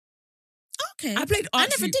archery. Okay. I played archery. I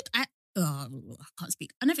never did. I can't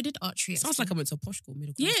speak. I never did archery. Sounds like I went to a posh school,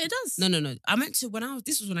 middle class. Yeah, it does. No. I meant to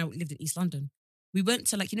this was when I lived in East London. We went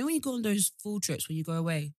to when you go on those field trips where you go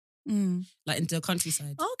away, like into the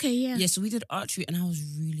countryside. Okay, yeah. Yeah, so we did archery and I was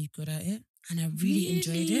really good at it and I really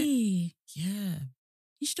enjoyed it. Yeah.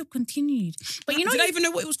 You should have continued. But did I even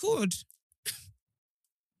know what it was called?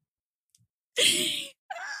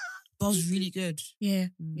 But I was really good. Yeah.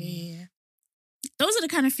 Those are the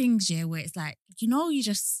kind of things, where it's like, you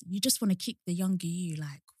just want to kick the younger you.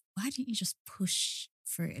 Like, why didn't you just push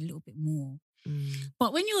for it a little bit more?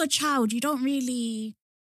 But when you're a child, you don't really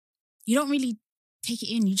take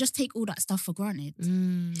it in. You just take all that stuff for granted.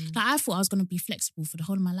 Like I thought I was going to be flexible for the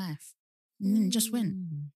whole of my life, and then it just went.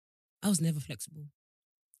 I was never flexible.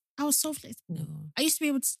 I was so flexible. No. I used to be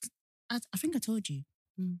able to. I think I told you,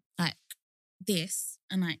 like this,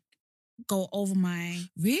 and like go over my...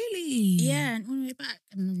 Really? Yeah, and all the way back.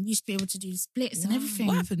 And used to be able to do splits and everything.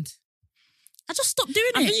 What happened? I just stopped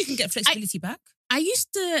doing it. I think you can get flexibility back. I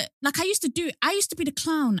used to be the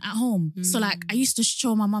clown at home. So like I used to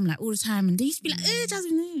show my mum like all the time and they used to be like,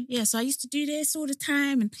 Jasmine. Yeah, so I used to do this all the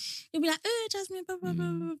time and they'd be like, Jasmine, blah, blah,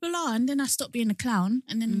 blah, blah, blah. And then I stopped being a clown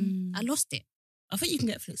and then I lost it. I think you can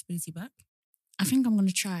get flexibility back. I think I'm going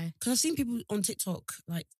to try. Because I've seen people on TikTok,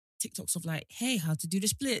 like TikToks of like, hey, how to do the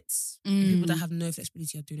splits. People that have no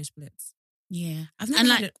flexibility are doing the splits. Yeah. I've never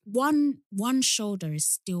had it. One shoulder is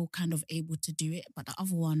still kind of able to do it, but the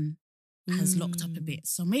other one has locked up a bit.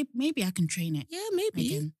 So maybe I can train it. Yeah,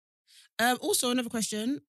 maybe. Again. Also, another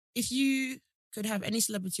question. If you could have any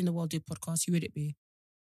celebrity in the world do a podcast, who would it be?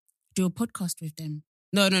 Do a podcast with them?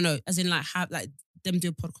 No. As in like have like them do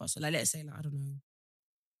a podcast. So like let's say like, I don't know,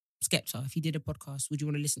 Skepta, if he did a podcast, would you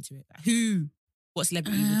want to listen to it? Like, who? What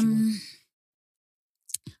celebrity would you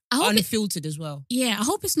want? Unfiltered as well. Yeah, I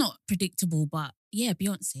hope it's not predictable, but yeah,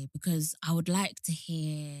 Beyonce, because I would like to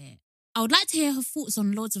hear her thoughts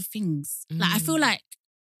on loads of things. Like I feel like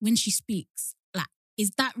when she speaks, like,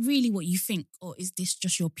 is that really what you think, or is this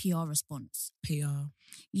just your PR response? PR.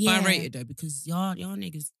 Yeah. But I rate it though, because y'all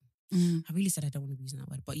niggas, I really said I don't want to be using that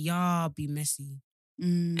word, but y'all be messy.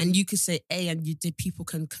 And you could say A and people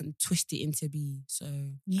can twist it into B. So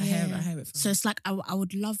yeah. I hear it from So it's like I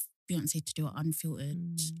would love Beyonce to do an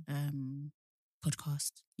unfiltered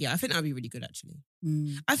podcast. Yeah, I think that'd be really good actually.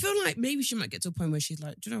 I feel like maybe she might get to a point where she's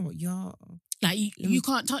like, do you know what, y'all... Like you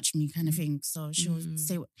can't touch me kind of thing. So she'll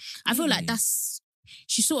say what... I feel like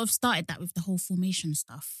she sort of started that with the whole Formation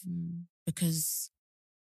stuff. Because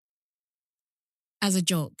as a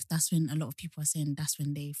joke, that's when a lot of people are saying that's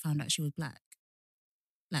when they found out she was black.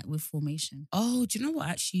 Like with Formation. Oh, do you know what?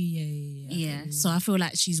 Actually, yeah. So I feel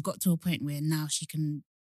like she's got to a point where now she can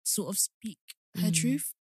sort of speak her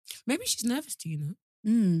truth. Maybe she's nervous too, you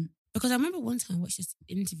know? Because I remember one time I watched this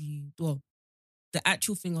interview. Well, the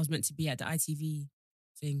actual thing I was meant to be at, the ITV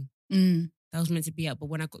thing. That was meant to be at. But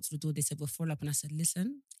when I got to the door, they said, we'll follow up. And I said,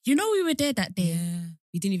 listen. You know we were there that day. Yeah.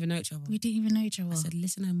 We didn't even know each other. I said,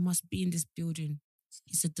 listen, I must be in this building.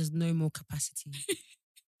 He said, there's no more capacity.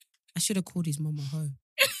 I should have called his mum a hoe.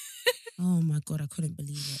 Oh my God, I couldn't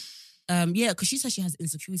believe it. Yeah, because she said she has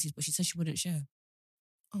insecurities, but she said she wouldn't share.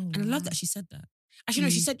 Oh, and I love that she said that. Actually, no,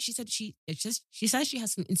 she said she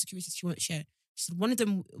has some insecurities she won't share. She said one of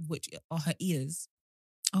them, which are her ears.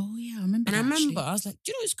 Oh yeah, I remember. And that, I remember, actually. I was like,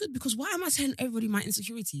 do you know it's good because why am I telling everybody my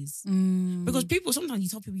insecurities? Because sometimes you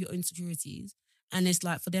tell people your insecurities, and it's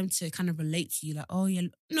like for them to kind of relate to you, like, oh yeah,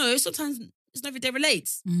 no, sometimes it's not every day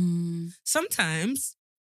relates. Sometimes,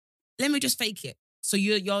 let me just fake it. So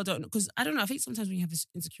y'all don't know. Because I don't know. I think sometimes when you have this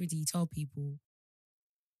insecurity, you tell people.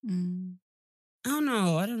 I don't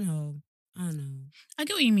know. I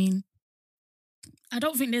get what you mean. I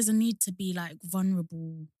don't think there's a need to be like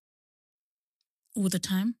vulnerable all the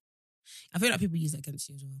time. I feel like people use that against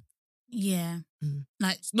you as well. Yeah.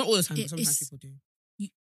 Like, not all the time, but sometimes people do.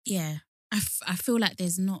 Yeah. I feel like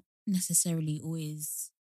there's not necessarily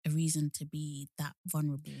always a reason to be that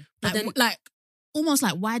vulnerable. But like, then, almost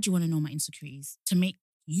like, why do you want to know my insecurities? To make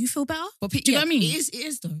you feel better? But do you know what I mean? It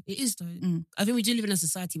is though. I think we do live in a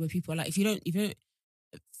society where people are like, if you don't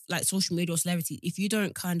like social media or celebrity, if you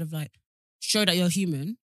don't kind of like show that you're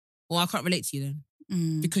human, well, I can't relate to you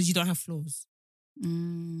then because you don't have flaws.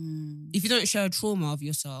 If you don't show a trauma of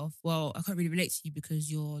yourself, well, I can't really relate to you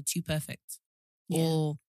because you're too perfect.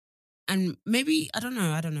 Yeah. And maybe, I don't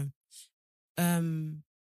know. Damn,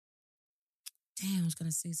 I was going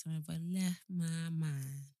to say something, but I left my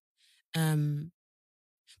mind.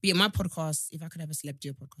 But yeah, my podcast, if I could have a celebrity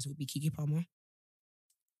podcast, it would be Keke Palmer.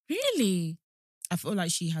 Really? I feel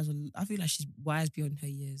like she's wise beyond her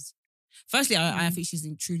years. Firstly, I think she's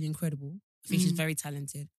truly incredible. I think she's very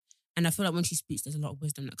talented. And I feel like when she speaks, there's a lot of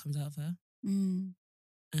wisdom that comes out of her.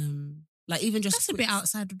 Like even just... That's a bit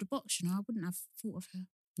outside of the box, you know? I wouldn't have thought of her.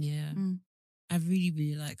 Yeah. I really,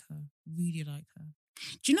 really like her. Really like her.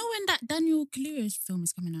 Do you know when that Daniel Kaluuya film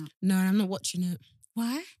is coming out? No, I'm not watching it.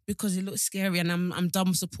 Why? Because it looks scary and I'm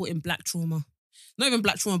done supporting black trauma. Not even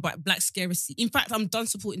black trauma, but black scary. In fact, I'm done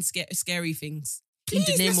supporting scary things.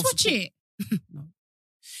 Please, let's watch it. No.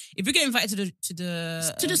 If we get invited to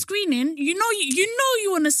the screening, you know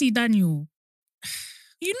you want to see Daniel.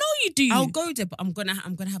 You know you do. I'll go there, but I'm gonna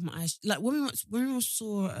have my eyes like when we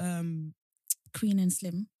saw Queen and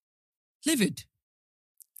Slim. Livid.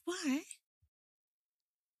 Why?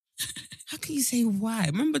 How can you say why?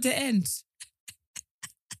 Remember the end.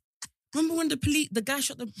 Remember when the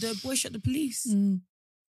boy shot the police?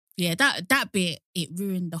 Yeah, that bit, it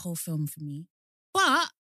ruined the whole film for me.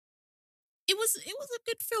 But it was a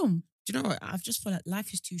good film. Do you know what? I've just felt like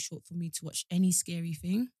life is too short for me to watch any scary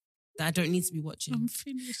thing that I don't need to be watching. I'm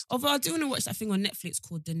finished. Although I do want to watch that thing on Netflix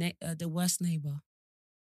called The Worst Neighbor.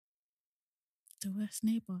 The Worst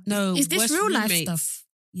Neighbor? No, is this Worst real Roommates. life stuff?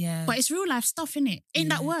 Yeah. But it's real life stuff, innit? Ain't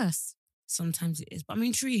that worse? Sometimes it is, but I'm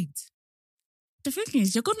intrigued. The thing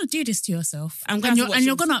is, you're going to do this to yourself. And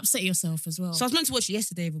you're going to upset yourself as well. So I was meant to watch it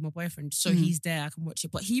yesterday with my boyfriend, so he's there, I can watch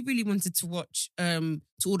it. But he really wanted to watch To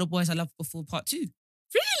All the Boys I Loved Before Part 2.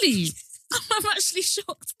 Really? I'm actually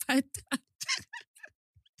shocked by that.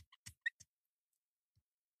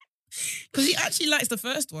 Because he actually likes the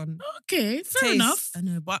first one. Okay, fair enough. I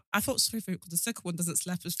know, but I felt sorry for it because the second one doesn't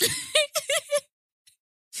slap as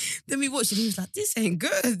Then we watched it and he was like, this ain't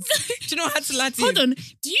good. Do you know I had to lie to him? Hold on.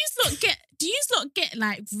 Do you not get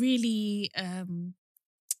like really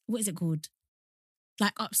what is it called?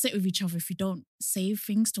 Like upset with each other if you don't save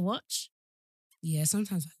things to watch? Yeah,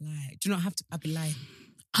 sometimes I lie. Do you not have to? I'd be lying.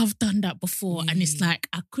 I've done that before and it's like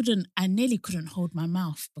I nearly couldn't hold my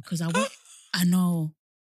mouth because I know.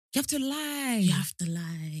 You have to lie. You have to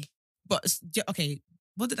lie. But, okay,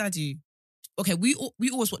 what did I do? Okay, we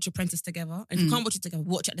always watch Apprentice together. And if you can't watch it together,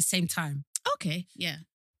 watch it at the same time. Okay, yeah.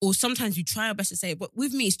 Or sometimes we try our best to save it. But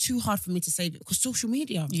with me, it's too hard for me to save it because social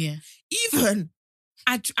media. Yeah. Even,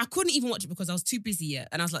 I couldn't even watch it because I was too busy yet.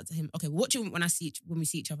 And I was like to him, okay, watch it when we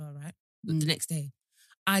see each other, right? The next day.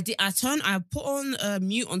 I put on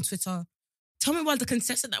mute on Twitter. Tell me why the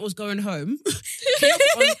contestant that was going home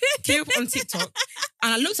came up on TikTok.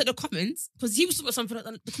 And I looked at the comments because he was talking about something like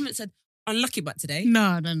that. The comment said, unlucky but today.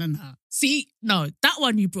 No. See, no, that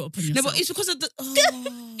one you brought up on yourself. No, but it's because of the...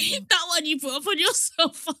 that one you brought up on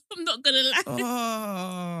yourself. I'm not going to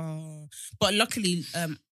lie. But luckily,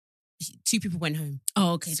 2 people went home.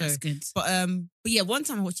 Oh, okay, so, that's good. But yeah, one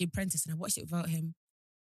time I watched The Apprentice and I watched it without him.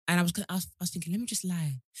 And I was thinking, let me just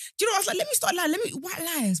lie. Do you know, I was like, let me start lying. White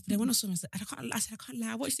lies. But then when I saw him, I said, I can't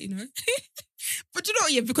lie. I watched it, you know. But you know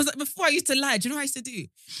what, yeah, because before I used to lie, do you know what I used to do?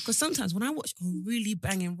 Because sometimes when I watch a really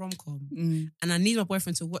banging rom-com and I need my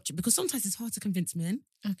boyfriend to watch it, because sometimes it's hard to convince men.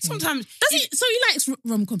 Okay. Sometimes... So he likes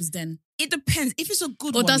rom-coms then? It depends. If it's a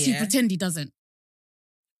good one, or does he pretend he doesn't?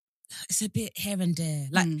 It's a bit here and there.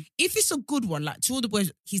 Like, if it's a good one, like To All the Boys,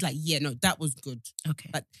 he's like, yeah, no, that was good. Okay.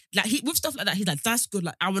 Like he, with stuff like that, he's like, that's good.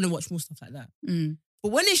 Like, I want to watch more stuff like that.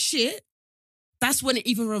 But when it's shit, that's when it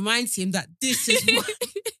even reminds him that this is what...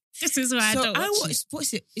 this is why I don't watch it.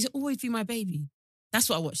 What's it? Is it Always Be My Baby? That's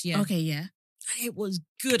what I watched, yeah. Okay, yeah. And it was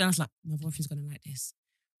good. And I was like, my boyfriend's going to like this.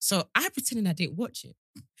 So I pretended I didn't watch it.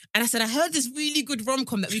 And I said, I heard this really good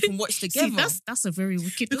rom-com that we can watch together. See, that's a very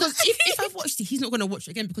wicked... Because if I've watched it, he's not going to watch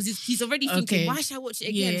it again because he's already thinking, why should I watch it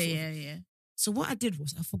again? Yeah. So what I did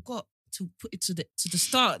was I forgot to put it to the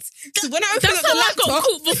start. So when I opened up the laptop... I got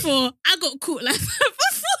caught before. I got caught like that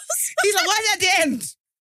before. He's like, why is it at the end?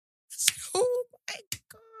 Oh my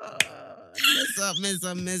God. Miss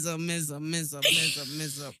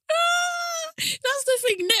up. That's the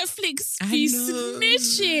think Netflix be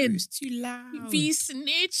snitching? It's too loud. Be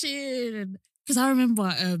snitching. Because I remember,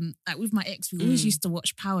 like with my ex, we always used to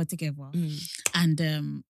watch Power together, and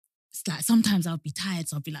it's like sometimes I'll be tired,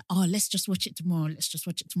 so I'll be like, "Oh, let's just watch it tomorrow. Let's just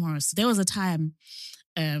watch it tomorrow." So there was a time,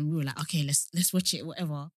 we were like, "Okay, let's watch it,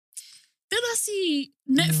 whatever." Then I see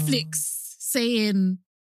Netflix saying,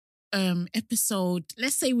 episode.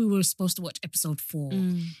 Let's say we were supposed to watch episode 4,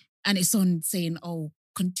 and it's on saying, "Oh,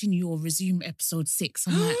 continue or resume episode 6."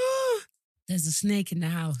 I'm like, there's a snake in the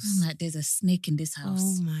house. I'm like, there's a snake in this house.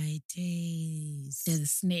 Oh my days. There's a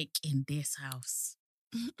snake in this house.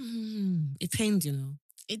 It pains, you know.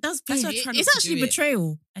 It does pain. It's actually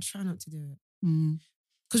betrayal. I try not to do it.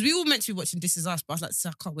 Because we all meant to be watching This Is Us, but I was like,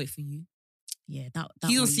 I can't wait for you. Yeah, that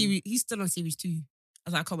he's still on series 2. I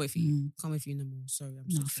was like, I can't wait for you. Can't wait for you no more. Sorry,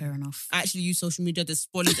 I'm fair enough. I actually use social media. There's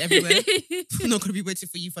spoilers everywhere. I'm not gonna be waiting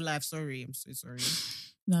for you for life. Sorry, I'm so sorry.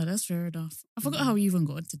 No, that's fair enough. I forgot how we even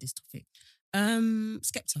got into this topic.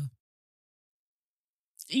 Skepta.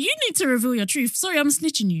 You need to reveal your truth. Sorry, I'm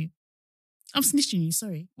snitching you.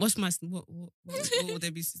 Sorry. What's my what would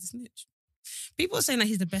there be to snitch? People are saying that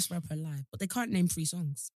he's the best rapper alive, but they can't name 3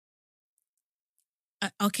 songs.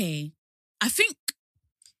 Okay, I think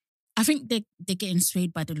they're getting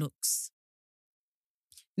swayed by the looks.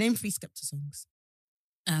 Name 3 Skepta songs.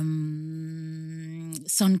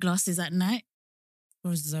 Sunglasses at Night.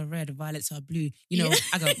 Roses are red, violets are blue. You know,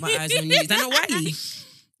 I got my eyes on you. Is that not Wiley?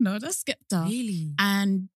 No, that's Skepta. Really?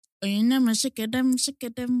 And shake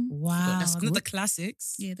them. Wow, that's not the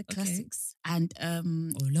classics. Yeah, the classics. And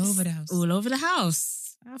All Over the House. All Over the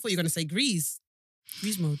House. I thought you were gonna say Grease.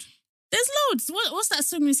 Grease Mode. There's loads. What's that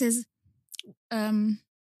song that says,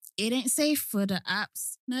 it ain't safe for the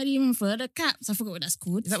apps, not even for the caps. I forgot what that's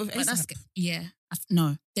called. Is that with A$AP? Yeah.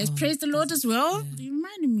 No. There's Praise the Lord as well. Yeah. You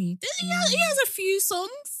reminded me. He has a few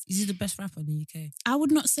songs. Is he the best rapper in the UK? I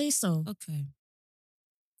would not say so. Okay.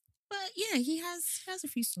 But yeah, he has a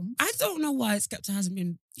few songs. I don't know why Skepta hasn't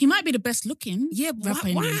been... He might be the best looking why rapper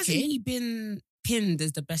in the UK. hasn't he been pinned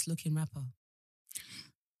as the best looking rapper?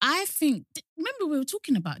 I think... Remember we were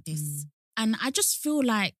talking about this? And I just feel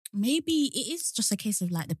like maybe it is just a case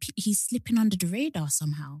of like he's slipping under the radar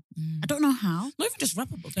somehow. I don't know how. Not even just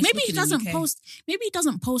rapper, but best maybe he doesn't UK. post. Maybe he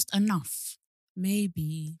doesn't post enough.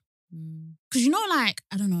 Maybe because you know, like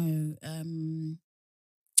I don't know,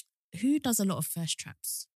 who does a lot of first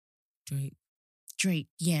traps? Drake.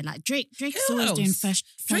 Yeah, like Drake is always doing first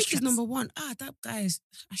Drake traps. is number 1. That guy is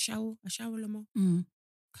a shower Lama.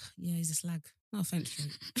 Yeah, he's a slag. No offense,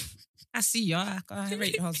 Drake. I see you. I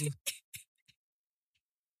rate your hustle.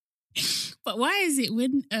 But why is it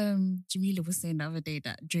when Jamila was saying the other day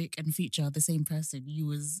that Drake and Future are the same person, you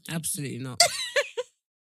was... Absolutely not.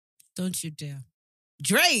 Don't you dare.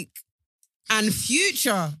 Drake and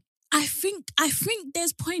Future. I think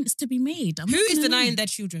there's points to be made. Who is denying their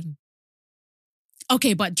children?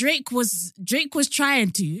 Okay, but Drake was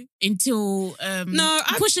trying to until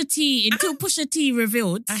Pusha T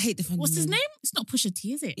revealed. I hate defending What's his name? It's not Pusha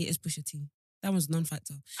T, is it? It is Pusha T. That one's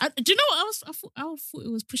non-factor. Do you know what else? I thought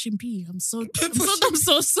it was Pushing P. I'm so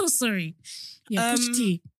sorry. Yeah, Pusha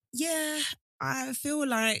T. Yeah, I feel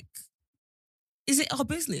like, is it our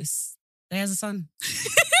business that he has a son?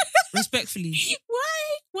 Respectfully.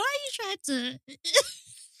 Why are you trying to...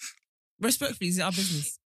 Respectfully, is it our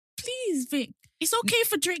business? Please, Vic. It's okay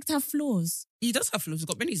for Drake to have flaws. He does have flaws. He's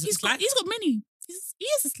got many. He's got many. He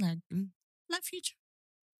is a slag. Like Future.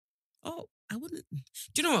 Oh, I wouldn't. Do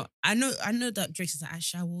you know what? I know that Drake is like,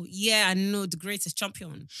 yeah, I know the greatest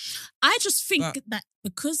champion. I just think that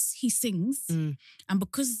because he sings and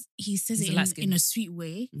because he says it in a sweet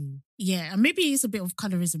way, yeah, and maybe it's a bit of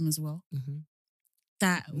colorism as well.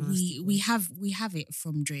 That we have it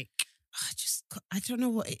from Drake. I don't know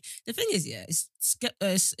what the thing is. Yeah,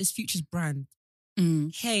 it's Future's brand.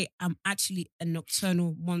 Hey, I'm actually a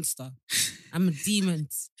nocturnal monster. I'm a demon.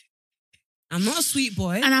 I'm not a sweet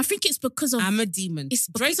boy. And I think it's because of... I'm a demon.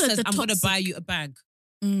 Drake says, I'm going to buy you a bag.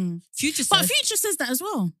 Future says that as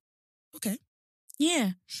well. Okay.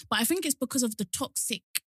 Yeah. But I think it's because of the toxic...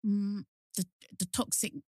 the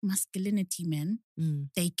toxic masculinity men,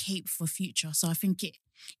 they cape for Future. So I think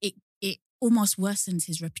it almost worsens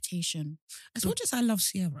his reputation. As much as I love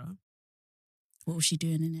Sierra... What was she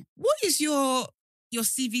doing in it? What is your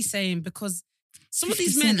CV saying? Because some of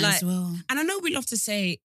these men like... Well. And I know we love to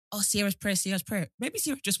say... Oh, Sierra's prayer. Maybe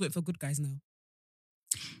Sierra just went for good guys now.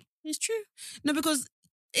 It's true. No, because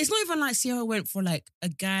it's not even like Sierra went for like a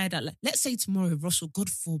guy that, like, let's say tomorrow Russell, God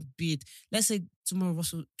forbid, let's say tomorrow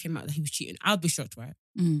Russell came out that he was cheating. I'll be shocked, right?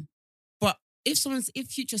 But if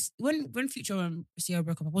Future, when Future and Sierra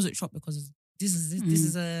broke up, I wasn't shocked because this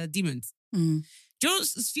is a demon. Do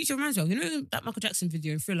Jones' future reminds me of, you know that Michael Jackson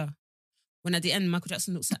video in Thriller? When at the end, Michael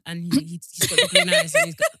Jackson looks at and he's got the green eyes and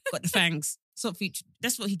he's got the fangs.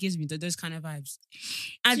 That's what he gives me, those kind of vibes.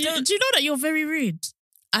 Do you know that you're very rude?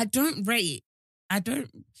 I don't rate it.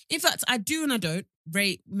 In fact, I do and I don't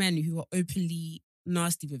rate men who are openly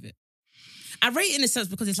nasty with it. I rate it in a sense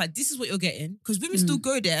because it's like, this is what you're getting. Because women still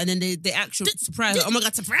go there and then they actual surprise. Oh my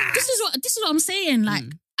God, surprise. This is what I'm saying. Like,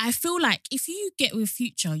 I feel like if you get with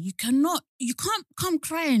Future, you can't come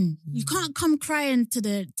crying. You can't come crying to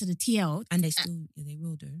the TL. And they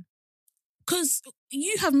will do. Because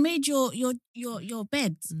you have made your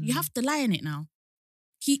bed. You have to lie in it now.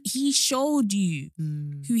 He showed you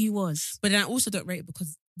who he was. But then I also don't rate it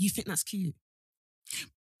because you think that's cute.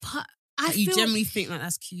 But you generally think like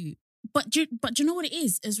that's cute. But do you know what it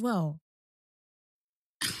is as well?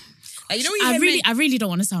 Like, you know I really don't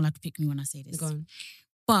want to sound like a pick me when I say this. Go on.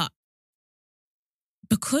 But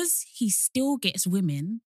because he still gets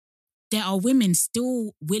women, there are women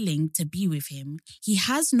still willing to be with him. He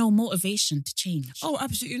has no motivation to change. Oh,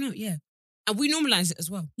 absolutely not. Yeah, and we normalize it as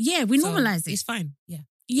well. Yeah, we normalize it. It's fine. Yeah.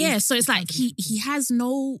 Yeah, so it's like he has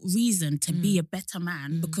no reason to be a better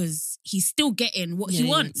man because he's still getting what he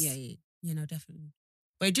wants. Yeah, no, definitely.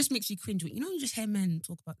 But it just makes you cringe. You know, you just hear men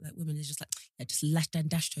talk about like women. It's just like, just lashed and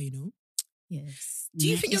dashed her, you know? Yes. Do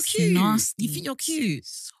you think you're cute? Nasty. You think you're cute?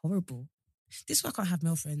 It's horrible. This is why I can't have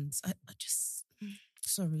male friends. I just,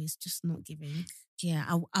 sorry, it's just not giving. Yeah,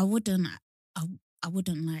 I wouldn't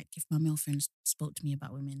like if my male friends spoke to me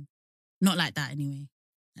about women. Not like that anyway.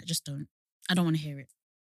 I just don't. I don't want to hear it.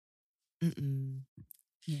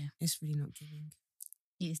 Yeah. It's really not giving.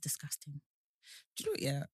 It is disgusting. Do you know what,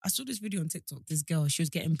 yeah? I saw this video on TikTok. This girl, she was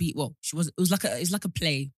getting beat. Well, it was like a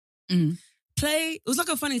play. Play. It was like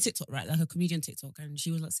a funny TikTok, right? Like a comedian TikTok. And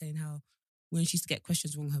she was like saying how when she used to get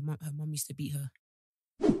questions wrong, her mum used to beat her.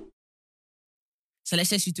 So let's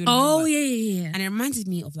say she's doing homework. Yeah. And it reminded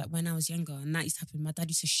me of like when I was younger and that used to happen. My dad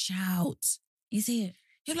used to shout. Is it?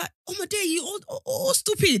 You're like, oh my day, you all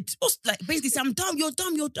stupid. Like basically say, I'm dumb, you're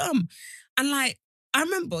dumb. And like, I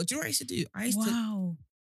remember, do you know what I used to do?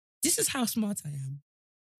 This is how smart I am.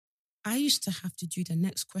 I used to have to do the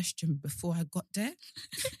next question before I got there.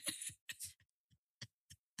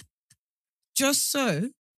 Just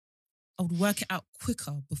so I would work it out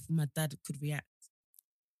quicker before my dad could react.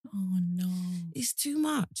 Oh no. It's too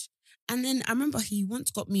much. And then I remember he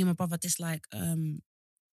once got me and my brother this like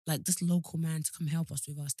this local man to come help us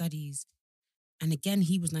with our studies. And again,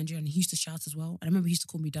 he was Nigerian. He used to shout as well. And I remember he used to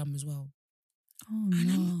call me dumb as well. Oh and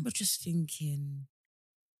no. I remember just thinking,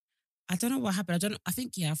 I don't know what happened. I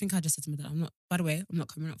think I just said to my dad, I'm not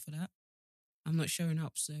coming up for that. I'm not showing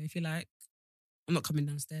up. So if you like, I'm not coming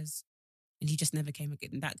downstairs. And he just never came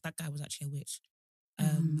again. That guy was actually a witch.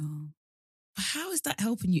 No. But how is that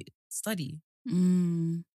helping you study?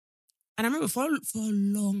 And I remember for a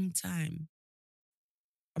long time,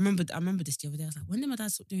 I remember this the other day. I was like, when did my dad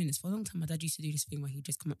stop doing this? For a long time, my dad used to do this thing where he'd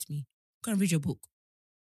just come up to me, go and read your book.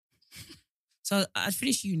 So I'd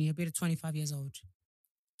finished uni, I'd be 25 years old.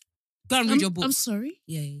 Go and read your book. I'm sorry?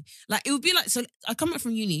 Yeah. Like, it would be like, so I come back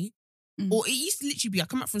from uni, or it used to literally be, I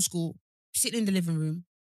come back from school, sitting in the living room,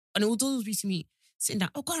 and it would always be to me, sitting down,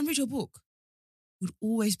 oh, go and read your book. It would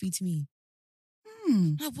always be to me.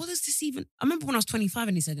 Like, what is this even? I remember when I was 25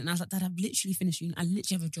 and he said it, and I was like, Dad, I've literally finished uni. I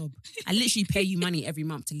literally have a job. I literally pay you money every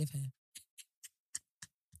month to live here.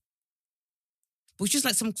 But it's just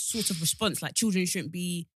like some sort of response, like children shouldn't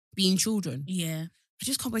be being children. Yeah. I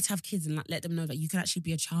just can't wait to have kids and like let them know that you can actually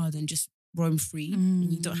be a child and just roam free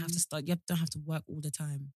and you don't have to don't have to work all the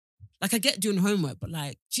time. Like, I get doing homework, but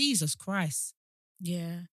like, Jesus Christ.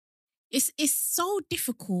 Yeah. It's so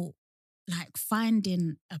difficult, like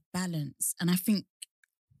finding a balance. And I think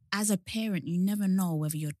as a parent, you never know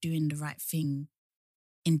whether you're doing the right thing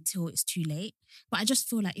until it's too late. But I just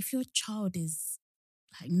feel like if your child is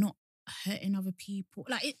like not hurting other people,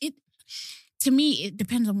 like it to me, it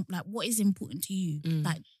depends on like what is important to you.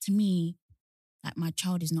 Like, to me, like, my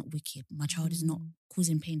child is not wicked. My child is not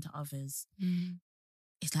causing pain to others.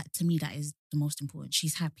 It's like, to me, that is the most important.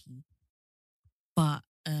 She's happy. But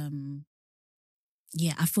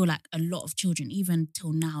yeah, I feel like a lot of children, even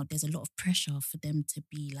till now, there's a lot of pressure for them to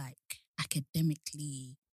be like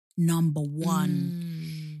academically number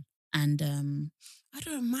one. And I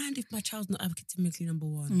don't mind if my child's not academically number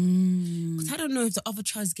one. Because I don't know if the other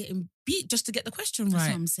child's getting beat just to get the question right. That's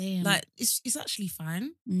what I'm saying. Like, it's actually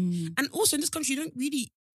fine. And also in this country, you don't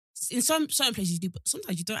really, in certain places you do, but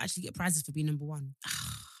sometimes you don't actually get prizes for being number one.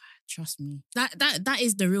 Trust me. That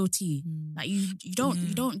is the real tea. Like, you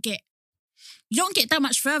don't get that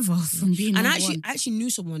much further from being number one. I actually knew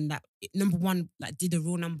someone that number one, like, did a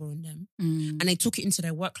real number on them. And And they took it into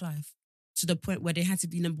their work life to the point where they had to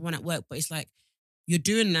be number one at work. But it's like, you're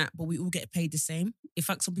doing that, but we all get paid the same. In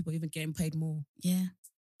fact, some people are even getting paid more. Yeah.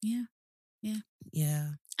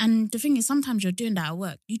 And the thing is, sometimes you're doing that at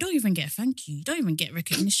work. You don't even get a thank you. You don't even get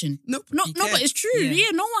recognition. No, but it's true.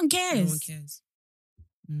 Yeah, no one cares. No one cares.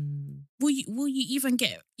 Will you even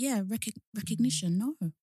get recognition? No.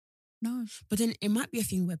 But then it might be a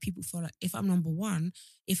thing where people feel like if I'm number one,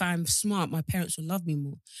 if I'm smart, my parents will love me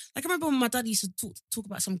more. Like I remember when my dad used to talk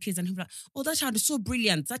about some kids and he'd be like, oh, that child is so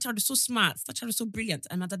brilliant. That child is so smart. That child is so brilliant.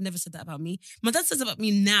 And my dad never said that about me. My dad says about me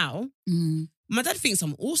now. My dad thinks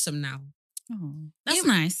I'm awesome now. Oh, that's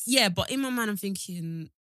nice. Yeah, but in my mind, I'm thinking,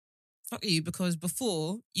 fuck you, because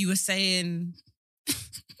before you were saying,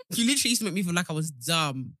 you literally used to make me feel like I was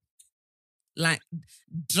dumb. Like,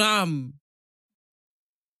 dumb.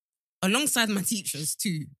 Alongside my teachers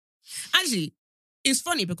too. Actually, it's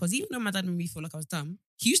funny because even though my dad made me feel like I was dumb,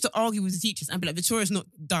 he used to argue with the teachers and be like, Victoria's not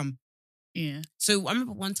dumb. Yeah. So I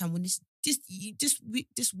remember one time when this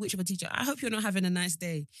witch of a teacher, I hope you're not having a nice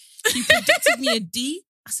day. He predicted me a D.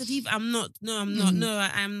 I said, Eve, I'm not. No, I'm not. No,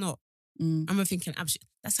 I am not. I'm thinking, absolutely.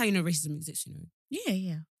 That's how you know racism exists, you know?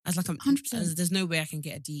 Yeah. As like, 100%. There's no way I can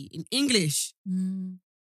get a D. In English, no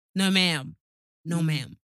ma'am. No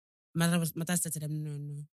ma'am. My dad said to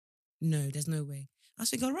them, no, there's no way. I was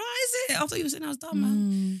thinking, right, is it? I thought you were saying I was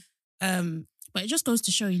dumb, man. But it just goes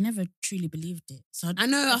to show you never truly believed it. So I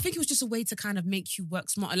know. I think it was just a way to kind of make you work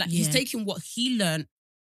smarter. Like he's taking what he learned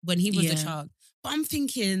when he was a child. But I'm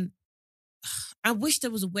thinking, I wish there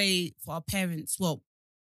was a way for our parents. Well,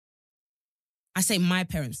 I say my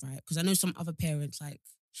parents, right? Because I know some other parents, like,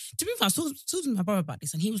 to be fair, I was talking to my brother about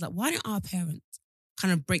this and he was like, why don't our parents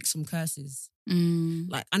kind of break some curses?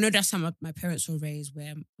 Like, I know that's how my parents were raised,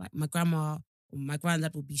 where like my grandma or my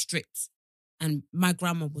granddad would be strict. And my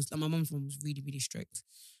grandma was, like my mom's mom was really, really strict.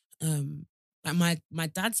 Like my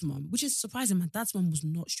dad's mom, which is surprising, my dad's mom was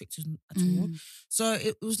not strict at all. So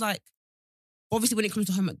it was like, obviously when it comes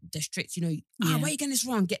to home, they're strict, you know, why are you getting this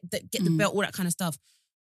wrong? Get the belt, all that kind of stuff.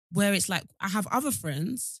 Where it's like, I have other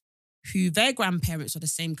friends who their grandparents are the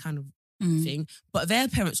same kind of thing, but their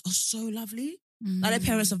parents are so lovely. Like their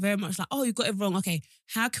parents are very much like, oh, you got it wrong. Okay,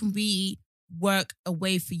 how can we work a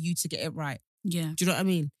way for you to get it right? Yeah. Do you know what I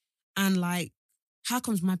mean? And like, how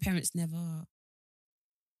comes my parents never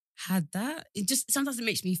had that? Sometimes it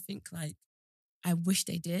makes me think like, I wish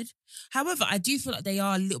they did. However, I do feel like they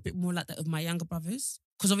are a little bit more like that of my younger brothers.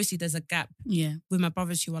 Because obviously there's a gap with my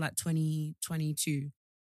brothers who are like 20, 22.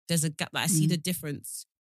 There's a gap that I see the difference.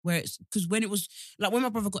 Where it's, because when it was, like when my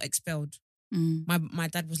brother got expelled, my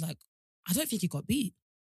dad was like, I don't think he got beat.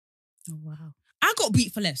 Oh, wow. I got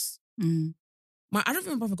beat for less. I don't think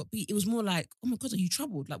my brother got beat. It was more like, oh my God, are you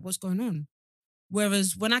troubled? Like, what's going on?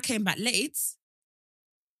 Whereas when I came back late,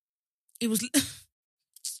 it was...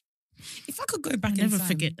 If I could go back in time... I'll never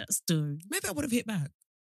forget that story. Maybe I would have hit back.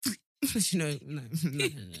 You know, no.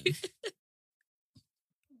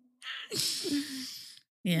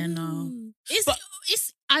 Yeah, no.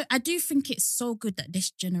 I do think it's so good that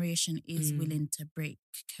this generation is willing to break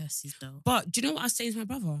curses, though. But do you know what I was saying to my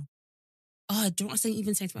brother? Do you know what I was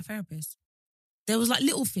even saying to my therapist? There was like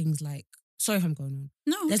little things like, sorry if I'm going on.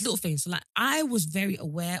 No. There's little things. So like, I was very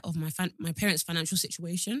aware of my parents' financial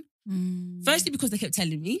situation. Firstly, because they kept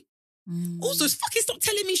telling me. Also, fucking stop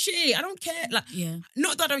telling me shit. I don't care. Like,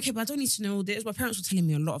 not that I don't care, but I don't need to know this. My parents were telling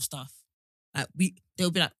me a lot of stuff. Like,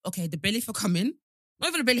 they'll be like, okay, the bailiff are coming. Not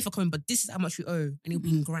even the bailiff are coming, but this is how much we owe. And it'll be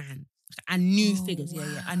in grand. Like, I knew figures. Wow.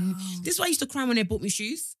 Yeah. This is why I used to cry when they bought me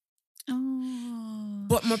shoes. Oh.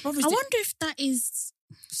 But my brothers... I wonder if that is...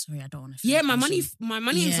 Sorry, I don't want to... Yeah, my money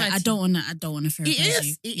inside... I don't want to...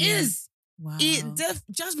 It is. Wow.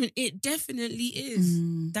 Jasmine, it definitely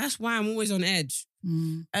is. That's why I'm always on edge.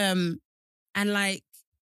 And like,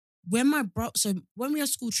 when we had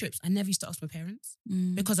school trips, I never used to ask my parents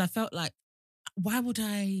because I felt like, why would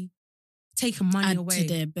I take money away? Add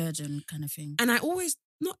to their burden kind of thing. And I always,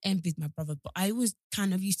 not envied my brother, but I always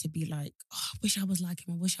kind of used to be like, oh, I wish I was like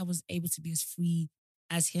him. I wish I was able to be as free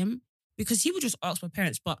as him. Because he would just ask my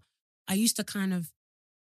parents, but I used to kind of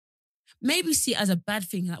maybe see it as a bad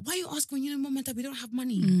thing. Like, why are you asking when you know, Mum and Dad, we don't have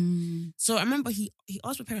money? So I remember he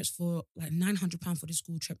asked my parents for like £900 for the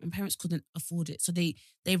school trip. My parents couldn't afford it. So they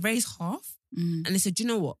raised half and they said, you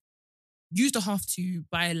know what? Use the half to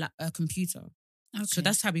buy a computer. Okay. So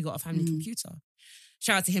that's how we got a family computer.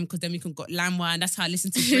 Shout out to him because then we got LimeWire and that's how I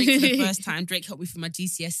listened to Drake for the first time. Drake helped me for my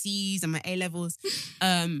GCSEs and my A-levels.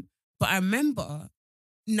 But I remember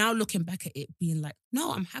now looking back at it being like,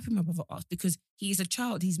 no, I'm happy my brother asked because he's a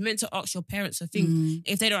child. He's meant to ask your parents for things.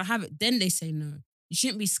 If they don't have it, then they say no. You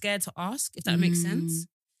shouldn't be scared to ask, if that makes sense.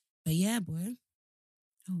 But yeah, boy.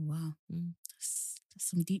 Oh wow. Mm. That's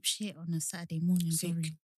some deep shit on a Saturday morning. Sick.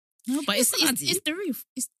 Sorry. No, but it's not the roof.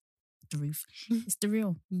 It's the roof. It's the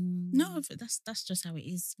real. No, but that's just how it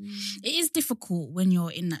is. It is difficult when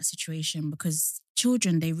you're in that situation because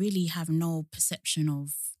children, they really have no perception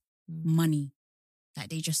of money. Like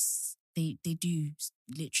they just they do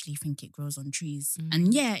literally think it grows on trees.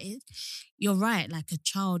 And yeah, you're right. Like a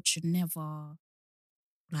child should never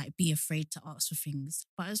like be afraid to ask for things.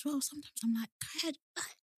 But as well, sometimes I'm like, God,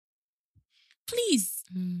 please,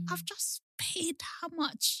 I've just paid how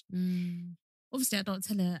much? Obviously, I don't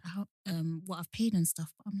tell her how what I've paid and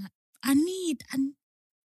stuff. But I'm like,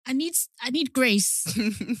 I need grace.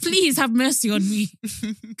 Please have mercy on me.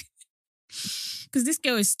 Because this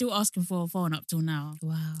girl is still asking for a phone up till now.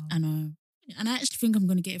 Wow. I know. And I actually think I'm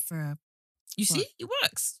going to get it for her. You see? It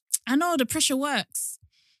works. I know the pressure works.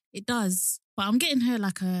 It does. But I'm getting her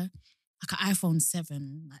like an iPhone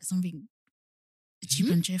 7, like something cheap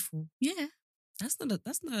and cheerful. Yeah. That's not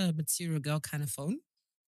a material girl kind of phone.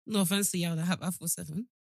 No offense to y'all that have iPhone 7.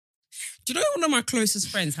 Do you know one of my closest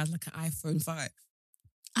friends has like an iPhone 5?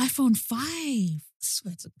 iPhone 5? I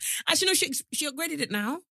swear to... Actually, no, she upgraded it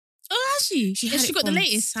now. Oh, has she? She got the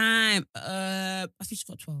latest? Time. I think she's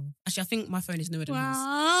got 12. Actually, I think my phone is newer than hers.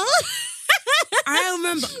 Wow. I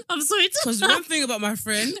remember. I'm sorry. Because one thing about my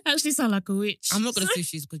friend... I actually sound like a witch. I'm not going to say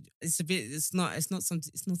she's good. She's not going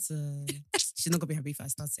to be happy if I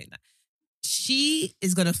start saying that. She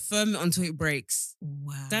is going to firm it until it breaks.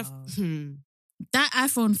 Wow. That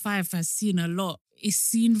iPhone 5 has seen a lot. It's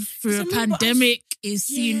seen through a pandemic. It's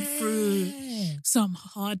seen through some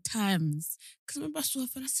hard times. Because I remember I saw her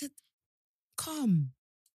and I said, come.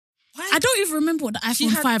 Why? I don't even remember what the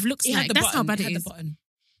iPhone 5 looks like. That's how bad it is. The button.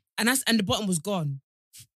 And the button was gone.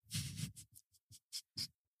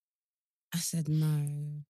 I said,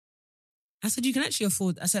 no. I said, you can actually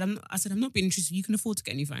afford... I said, I'm not being interested. You can afford to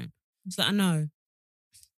get a new phone. She's like, I know.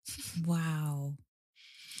 Wow.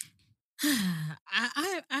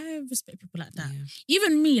 I respect people like that. Yeah.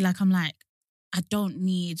 Even me, like, I'm like, I don't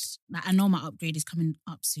need... Like, I know my upgrade is coming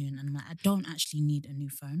up soon. And I'm like, I don't actually need a new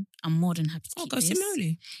phone. I'm more than happy to keep this. Go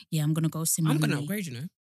SIM-only. Yeah, I'm going to go SIM-only. I'm going to upgrade, you know.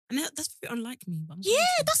 And that's very unlike me. But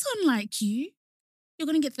that's unlike you. You're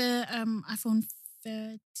going to get the iPhone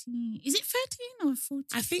 13. Is it 13 or 14?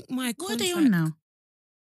 I think my What are they on now?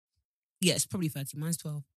 Yeah, it's probably 13. Mine's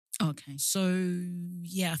 12. Okay. So,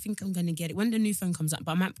 yeah, I think I'm going to get it when the new phone comes out,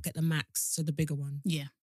 but I might get the Max, so the bigger one. Yeah.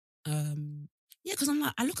 Yeah, because I'm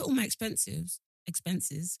like, I look at all my expenses.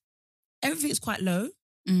 Everything's quite low.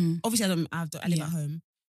 Obviously, I live at home,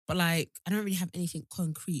 but like, I don't really have anything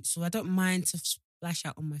concrete, so I don't mind to splash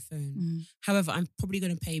out on my phone. However, I'm probably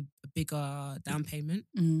going to pay a bigger down payment.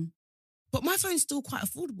 But my phone's still quite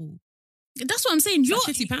affordable. That's what I'm saying. You're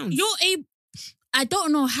like £50. I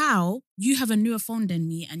don't know how you have a newer phone than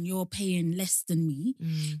me and you're paying less than me,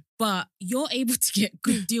 but you're able to get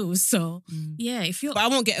good deals. So yeah, if you're... But I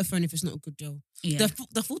won't get a phone if it's not a good deal. Yeah.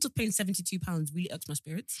 The thought of paying £72 really irks my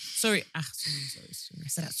spirits. Sorry. Sorry. I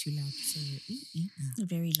said that too loud. Sorry.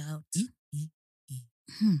 Very loud.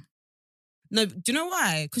 No, do you know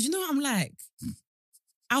why? Because you know what I'm like?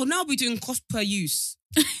 I'll now be doing cost per use.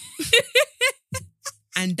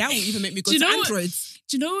 And that will even make me go to Android.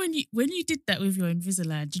 Do you know when you did that with your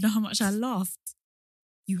Invisalign, do you know how much I laughed?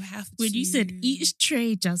 You have to. When you said each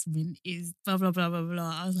tray, Jasmine, is blah, blah, blah, blah,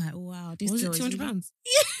 blah. I was like, wow. This was it £200?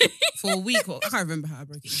 For a week? Or, I can't remember how I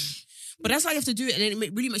broke it. But that's how you have to do it. And then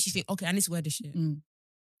it really makes you think, okay, I need to wear this shit.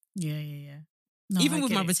 Yeah. No, even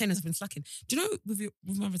with my retainers, I've been slacking. Do you know, with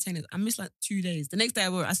my retainers, I missed like 2 days. The next day I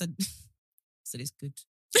wore it, I said it's good.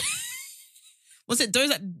 Was it those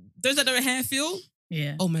that don't hair feel?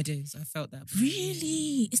 Yeah. Oh my days, I felt that.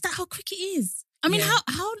 Really? Is that how quick it is? I mean,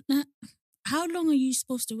 how long are you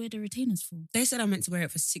supposed to wear the retainers for? They said I meant to wear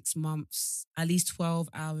it for 6 months, at least 12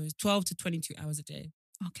 to 22 hours a day.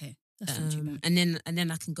 Okay, that's not too bad. And then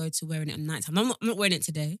I can go to wearing it at night time. I'm not wearing it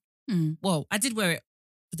today. Well, I did wear it,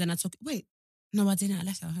 but then I took it. Wait, no, I didn't. I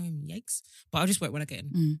left it at home. Yikes! But I'll just wear it when I get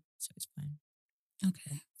in, so it's fine.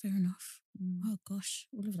 Okay, fair enough. Oh gosh,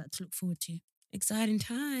 all of that to look forward to. Exciting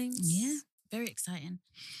times. Yeah. Very exciting.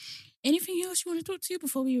 Anything else you want to talk to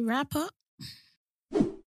before we wrap up?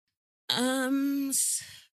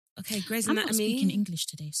 Okay, Grey's Anatomy. I'm not speaking English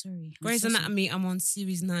today, sorry. Grey's Anatomy, I'm on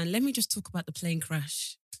series 9. Let me just talk about the plane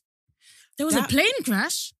crash. There was a plane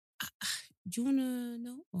crash? Do you want to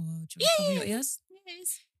know? Or do you want to cover your ears?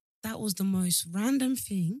 Yes. That was the most random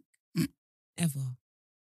thing ever.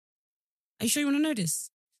 Are you sure you want to know this?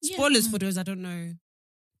 Spoilers for those I don't know.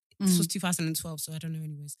 This was 2012, so I don't know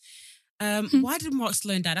anyways. Why did Mark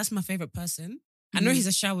Sloan die? That's my favourite person. I know he's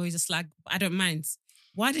a shower, he's a slag, but I don't mind.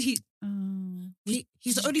 Why did he?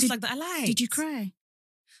 He's the only slag that I like. Did you cry?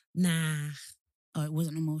 Nah. Oh, it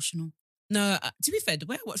wasn't emotional. No, to be fair, the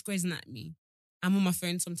way I watch Grey's Anatomy, I'm on my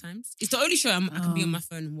phone sometimes. It's the only show I can be on my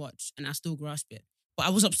phone and watch, and I still grasp it. But I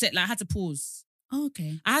was upset. Like I had to pause. Oh,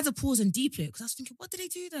 okay. I had to pause and deep it because I was thinking, what did they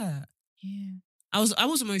do there? Yeah. I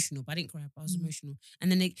was emotional, but I didn't cry. But I was emotional,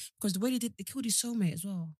 and then because the way they killed his soulmate as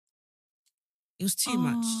well. It was too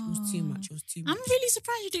much. It was too much. It was too much. I'm really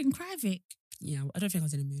surprised you didn't cry, Vic. Yeah, I don't think I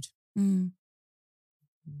was in a mood. I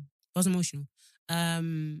was emotional. But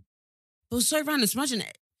it was so random. So imagine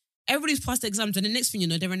everybody's passed the exams, and the next thing you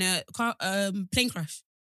know, they're in a car plane crash.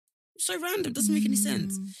 It's so random. Doesn't make any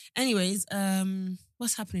sense. Anyways,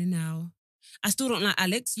 what's happening now? I still don't like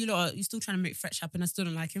Alex. You lot you're still trying to make Fretch happen. I still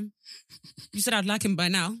don't like him. You said I'd like him by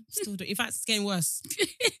now. Still don't. In fact, it's getting worse.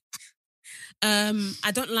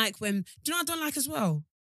 I don't like when. Do you know what I don't like as well?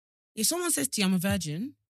 If someone says to you, I'm a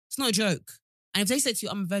virgin, it's not a joke. And if they say to you,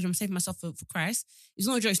 I'm a virgin, I'm saving myself for Christ, it's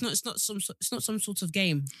not a joke. It's not some sort of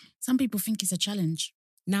game. Some people think it's a challenge.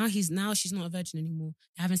 Now she's not a virgin anymore.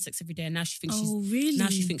 They're having sex every day, and now she thinks really? Now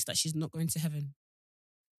she thinks that she's not going to heaven.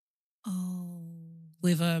 Oh.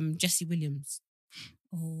 With Jesse Williams.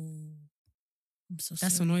 Oh. I'm so sorry.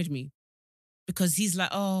 That's annoyed me. Because he's like,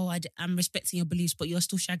 I'm respecting your beliefs, but you're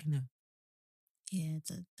still shagging her. Yeah,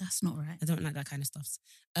 that's not right. I don't like that kind of stuff.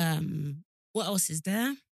 What else is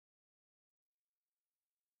there?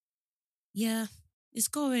 Yeah, it's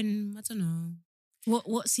going. I don't know.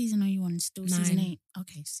 What season are you on? Still 9. Season 8?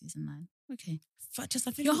 Okay, season 9. Okay. I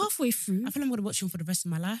feel you're halfway through. I feel I'm going to watch him for the rest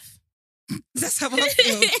of my life. That's how I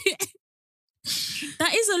feel.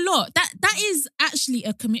 That is a lot. That is actually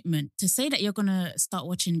a commitment to say that you're going to start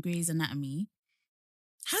watching Grey's Anatomy.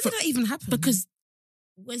 How did that even happen? Because,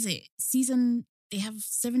 was it they have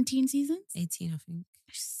 17 seasons? 18, I think.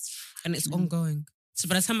 And it's ongoing. So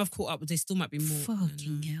by the time I've caught up, there still might be more.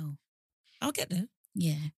 Fucking hell. I'll get there.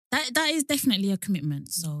 Yeah. That is definitely a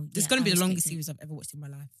commitment. So it's going to be the longest series I've ever watched in my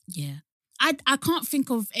life. Yeah. I can't think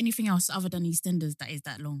of anything else other than EastEnders that is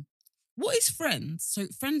that long. What is Friends? So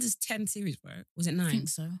Friends is 10 series, right? Was it 9? I think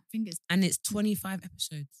so. And it's 25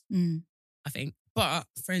 episodes, I think. But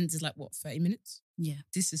Friends is like, what, 30 minutes? Yeah.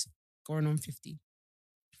 This is going on 50.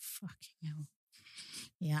 Fucking hell.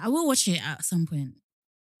 Yeah, I will watch it at some point.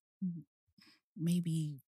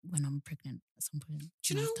 Maybe when I'm pregnant at some point.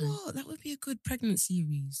 Do you know what? That would be a good pregnant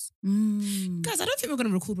series. Mm. Guys, I don't think we're going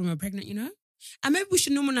to record when we're pregnant, you know? And maybe we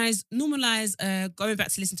should normalize going back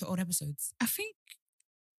to listen to old episodes. I think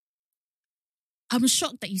I'm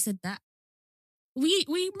shocked that you said that. We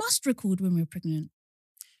must record when we're pregnant.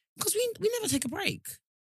 Because we never take a break.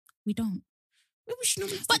 We don't. Maybe we should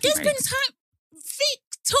normalize. But there's been time,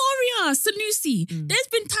 Victoria Sanusi. There's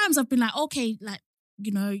been times I've been like, okay, like,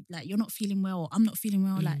 you know, like you're not feeling well, or I'm not feeling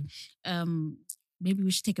well. Like, maybe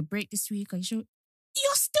we should take a break this week. Are you sure?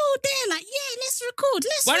 You're still there. Like, yeah, let's record.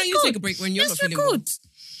 Why don't you take a break when you're not feeling well? Because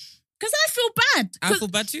I feel bad. I feel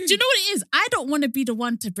bad too. Do you know what it is? I don't want to be the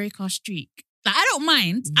one to break our streak. Like, I don't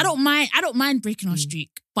mind. I don't mind breaking our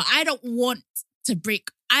streak, but I don't want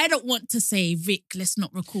to say, Vic, let's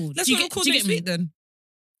not record. Let's not record next week then.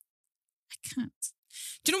 I can't.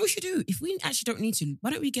 Do you know what we should do? If we actually don't need to,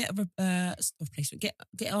 why don't we get a replacement?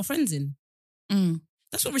 Get our friends in.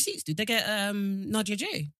 That's what Receipts do. They get Nadia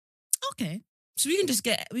J. Okay. So we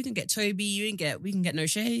can get Toby. We can get No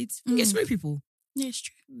Shade. We can get so many people. Yeah, it's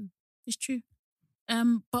true. It's true.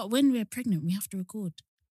 But when we're pregnant, we have to record.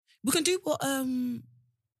 We can do what when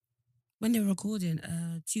they were recording,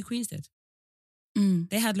 Two Queens did.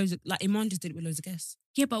 They had loads of, like, Iman just did it with loads of guests.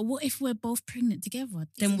 Yeah, but what if we're both pregnant together?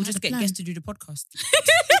 Then we'll just get guests to do the podcast.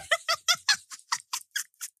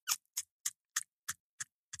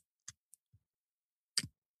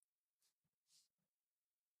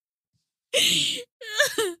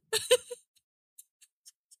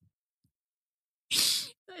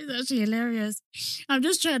 That is actually hilarious. I'm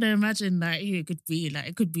just trying to imagine that it could be like,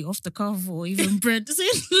 it could be off the cuff or even Brent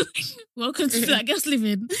saying, welcome to Black Girls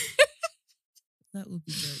Living. That would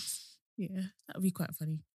be great. Yeah, that would be quite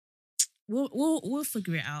funny. We'll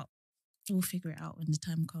figure it out. We'll figure it out when the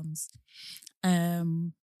time comes.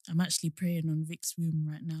 I'm actually praying on Vic's room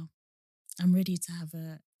right now. I'm ready to have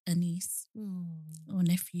a niece or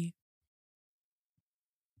nephew.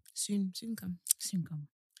 Soon come.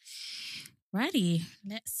 Righty,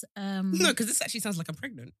 let's No, because this actually sounds like I'm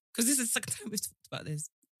pregnant. Because this is the second time we've talked about this.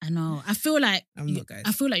 I know. I feel like I'm not, guys.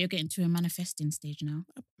 I feel like you're getting to a manifesting stage now.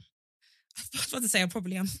 I was about to say I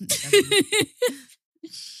probably am.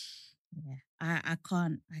 Yeah. I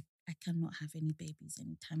cannot have any babies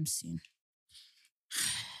anytime soon.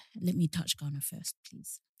 Let me touch Ghana first,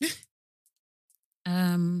 please.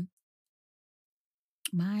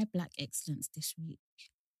 My Black excellence this week.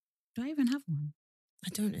 Do I even have one? I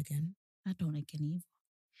don't again either.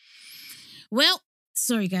 Well,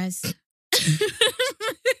 sorry guys.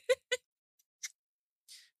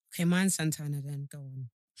 Okay, mine's Santana then. Go on.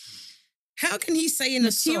 How can he say in the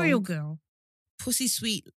Material song, Girl? pussy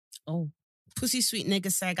sweet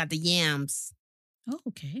nigga say I got the yams? Oh,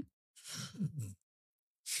 okay.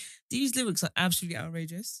 These lyrics are absolutely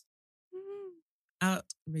outrageous.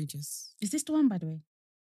 Outrageous. Is this the one, by the way?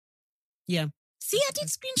 Yeah. See, I did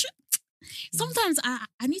screenshot. Sometimes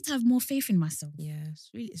I need to have more faith in myself. Yeah,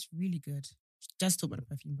 it's really good. Just talk about the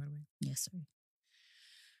perfume, by the way. Yeah, sorry.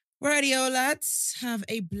 Rightio, lads. Have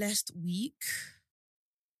a blessed week.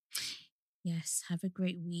 Yes, have a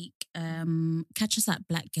great week. Catch us at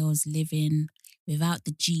Black Girls Living without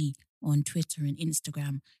the G on Twitter and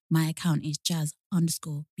Instagram. My account is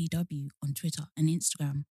jazz_BW on Twitter and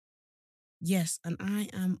Instagram. Yes, and I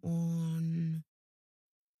am on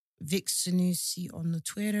Vic Sanusi on the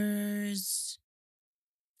Twitters,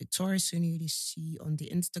 Victoria Sanusi on the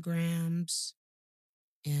Instagrams,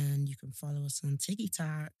 and you can follow us on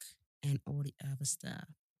TikTok and all the other stuff.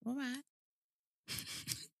 All right.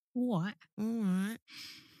 What? All right.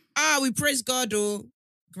 We praise God, though.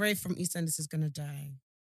 Gray from EastEnders is going to die.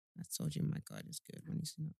 I told you my God is good when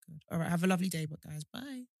he's not good. All right, have a lovely day, but guys,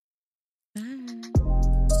 bye. Bye.